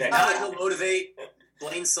 to beat that. Not he'll motivate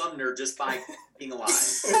Blaine Sumner just by being alive.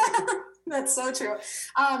 That's so true.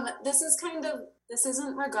 This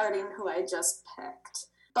isn't regarding who I just picked.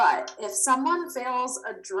 But if someone fails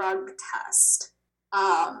a drug test,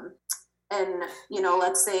 and,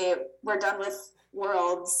 let's say we're done with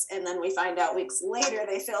Worlds and then we find out weeks later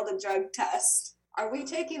they failed a drug test, are we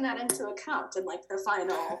taking that into account in, like, the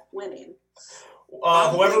final winning?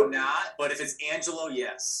 Whoever not, but if it's Angelo,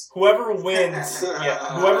 yes. Whoever wins,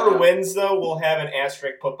 though, will have an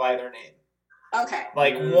asterisk put by their name. Okay.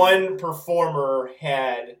 Like, one performer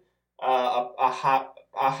had a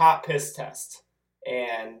hot piss test.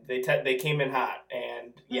 And they came in hot,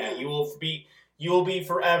 and you will be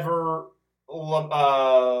forever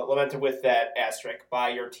lamented with that asterisk by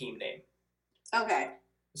your team name. Okay.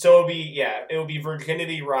 So it will be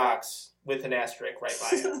Virginity Rocks with an asterisk right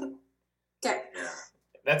by it. Okay. Yeah.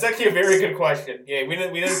 That's actually a very good question. Yeah, we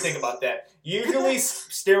didn't think about that. Usually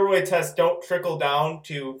steroid tests don't trickle down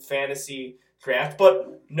to fantasy draft,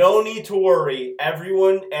 but no need to worry.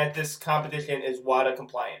 Everyone at this competition is WADA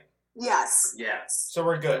compliant. Yes. So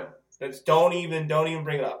we're good. Don't even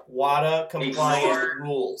bring it up. WADA compliant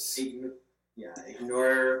rules.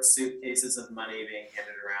 Ignore suitcases of money being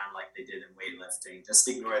handed around like they did in weightlifting. Just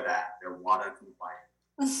ignore that. They're WADA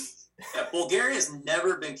compliant. Yeah, Bulgaria has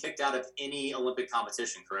never been kicked out of any Olympic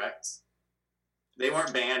competition, correct? They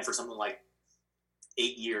weren't banned for something like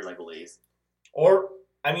 8 years, I believe. Or,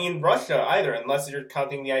 I mean, Russia either, unless you're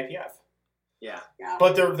counting the IPF. Yeah.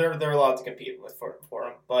 But they're allowed to compete for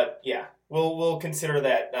them. But yeah, we'll consider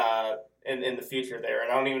that in the future there.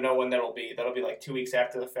 And I don't even know when that'll be. That'll be like 2 weeks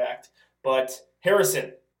after the fact. But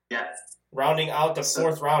Harrison, rounding out the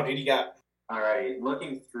fourth round, who do you got? All right,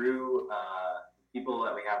 looking through people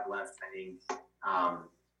that we have left, I think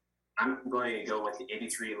I'm going to go with the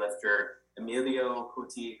 83 lifter Emilio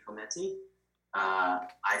Coti Cometti.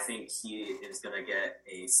 I think he is going to get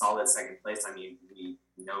a solid second place. I mean, we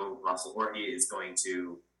know Russell Orhey is going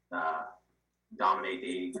to dominate the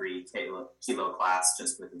 83 kilo class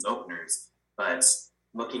just with his openers. But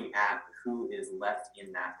looking at who is left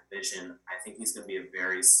in that division, I think he's going to be a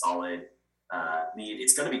very solid lead.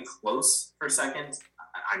 It's going to be close for second.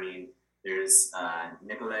 I mean, there's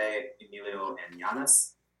Nicolai, Emilio, and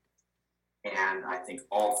Giannis. And I think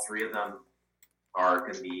all three of them are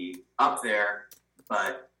going to be up there,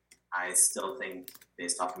 but I still think,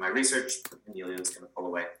 based off of my research, Emilio's going to pull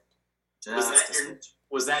away.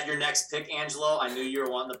 Was that your next pick, Angelo? I knew you were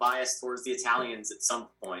wanting to bias towards the Italians at some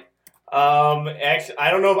point. Actually,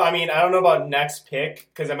 I don't know. I mean, I don't know about next pick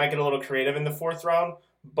because I might get a little creative in the fourth round.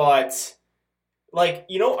 But, like,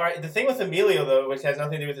 you know, the thing with Emilio, though, which has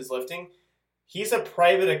nothing to do with his lifting, he's a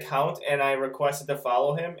private account, and I requested to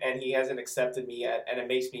follow him, and he hasn't accepted me yet, and it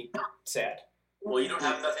makes me sad. Well, you don't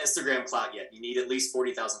have enough Instagram clout yet. You need at least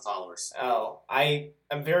 40,000 followers. Oh, I'm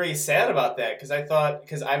very sad about that because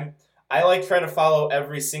I like trying to follow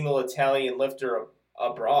every single Italian lifter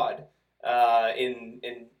abroad, in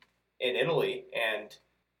Italy, and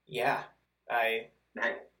yeah,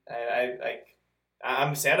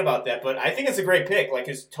 I'm sad about that, but I think it's a great pick. Like,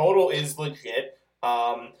 his total is legit.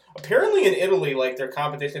 Apparently in Italy, like, their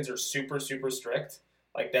competitions are super, super strict.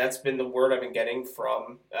 Like, that's been the word I've been getting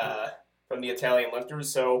from the Italian lifters.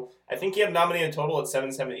 So I think he had nominated total at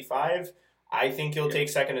 775. I think he'll take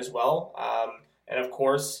second as well. And of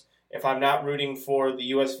course, if I'm not rooting for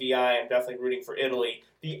the USVI, I'm definitely rooting for Italy.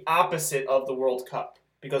 The opposite of the World Cup.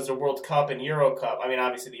 Because the World Cup and Euro Cup, I mean,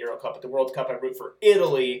 obviously the Euro Cup, but the World Cup, I root for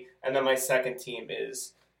Italy, and then my second team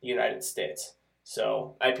is the United States.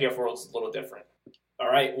 So IPF World's a little different. All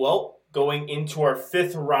right, well, going into our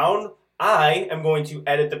fifth round, I am going to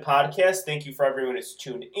edit the podcast. Thank you for everyone who's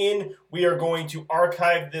tuned in. We are going to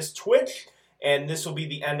archive this Twitch, and this will be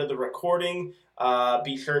the end of the recording.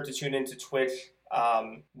 Be sure to tune into Twitch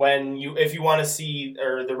if you want to see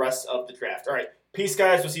the rest of the draft. All right, peace,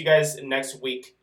 guys. We'll see you guys next week.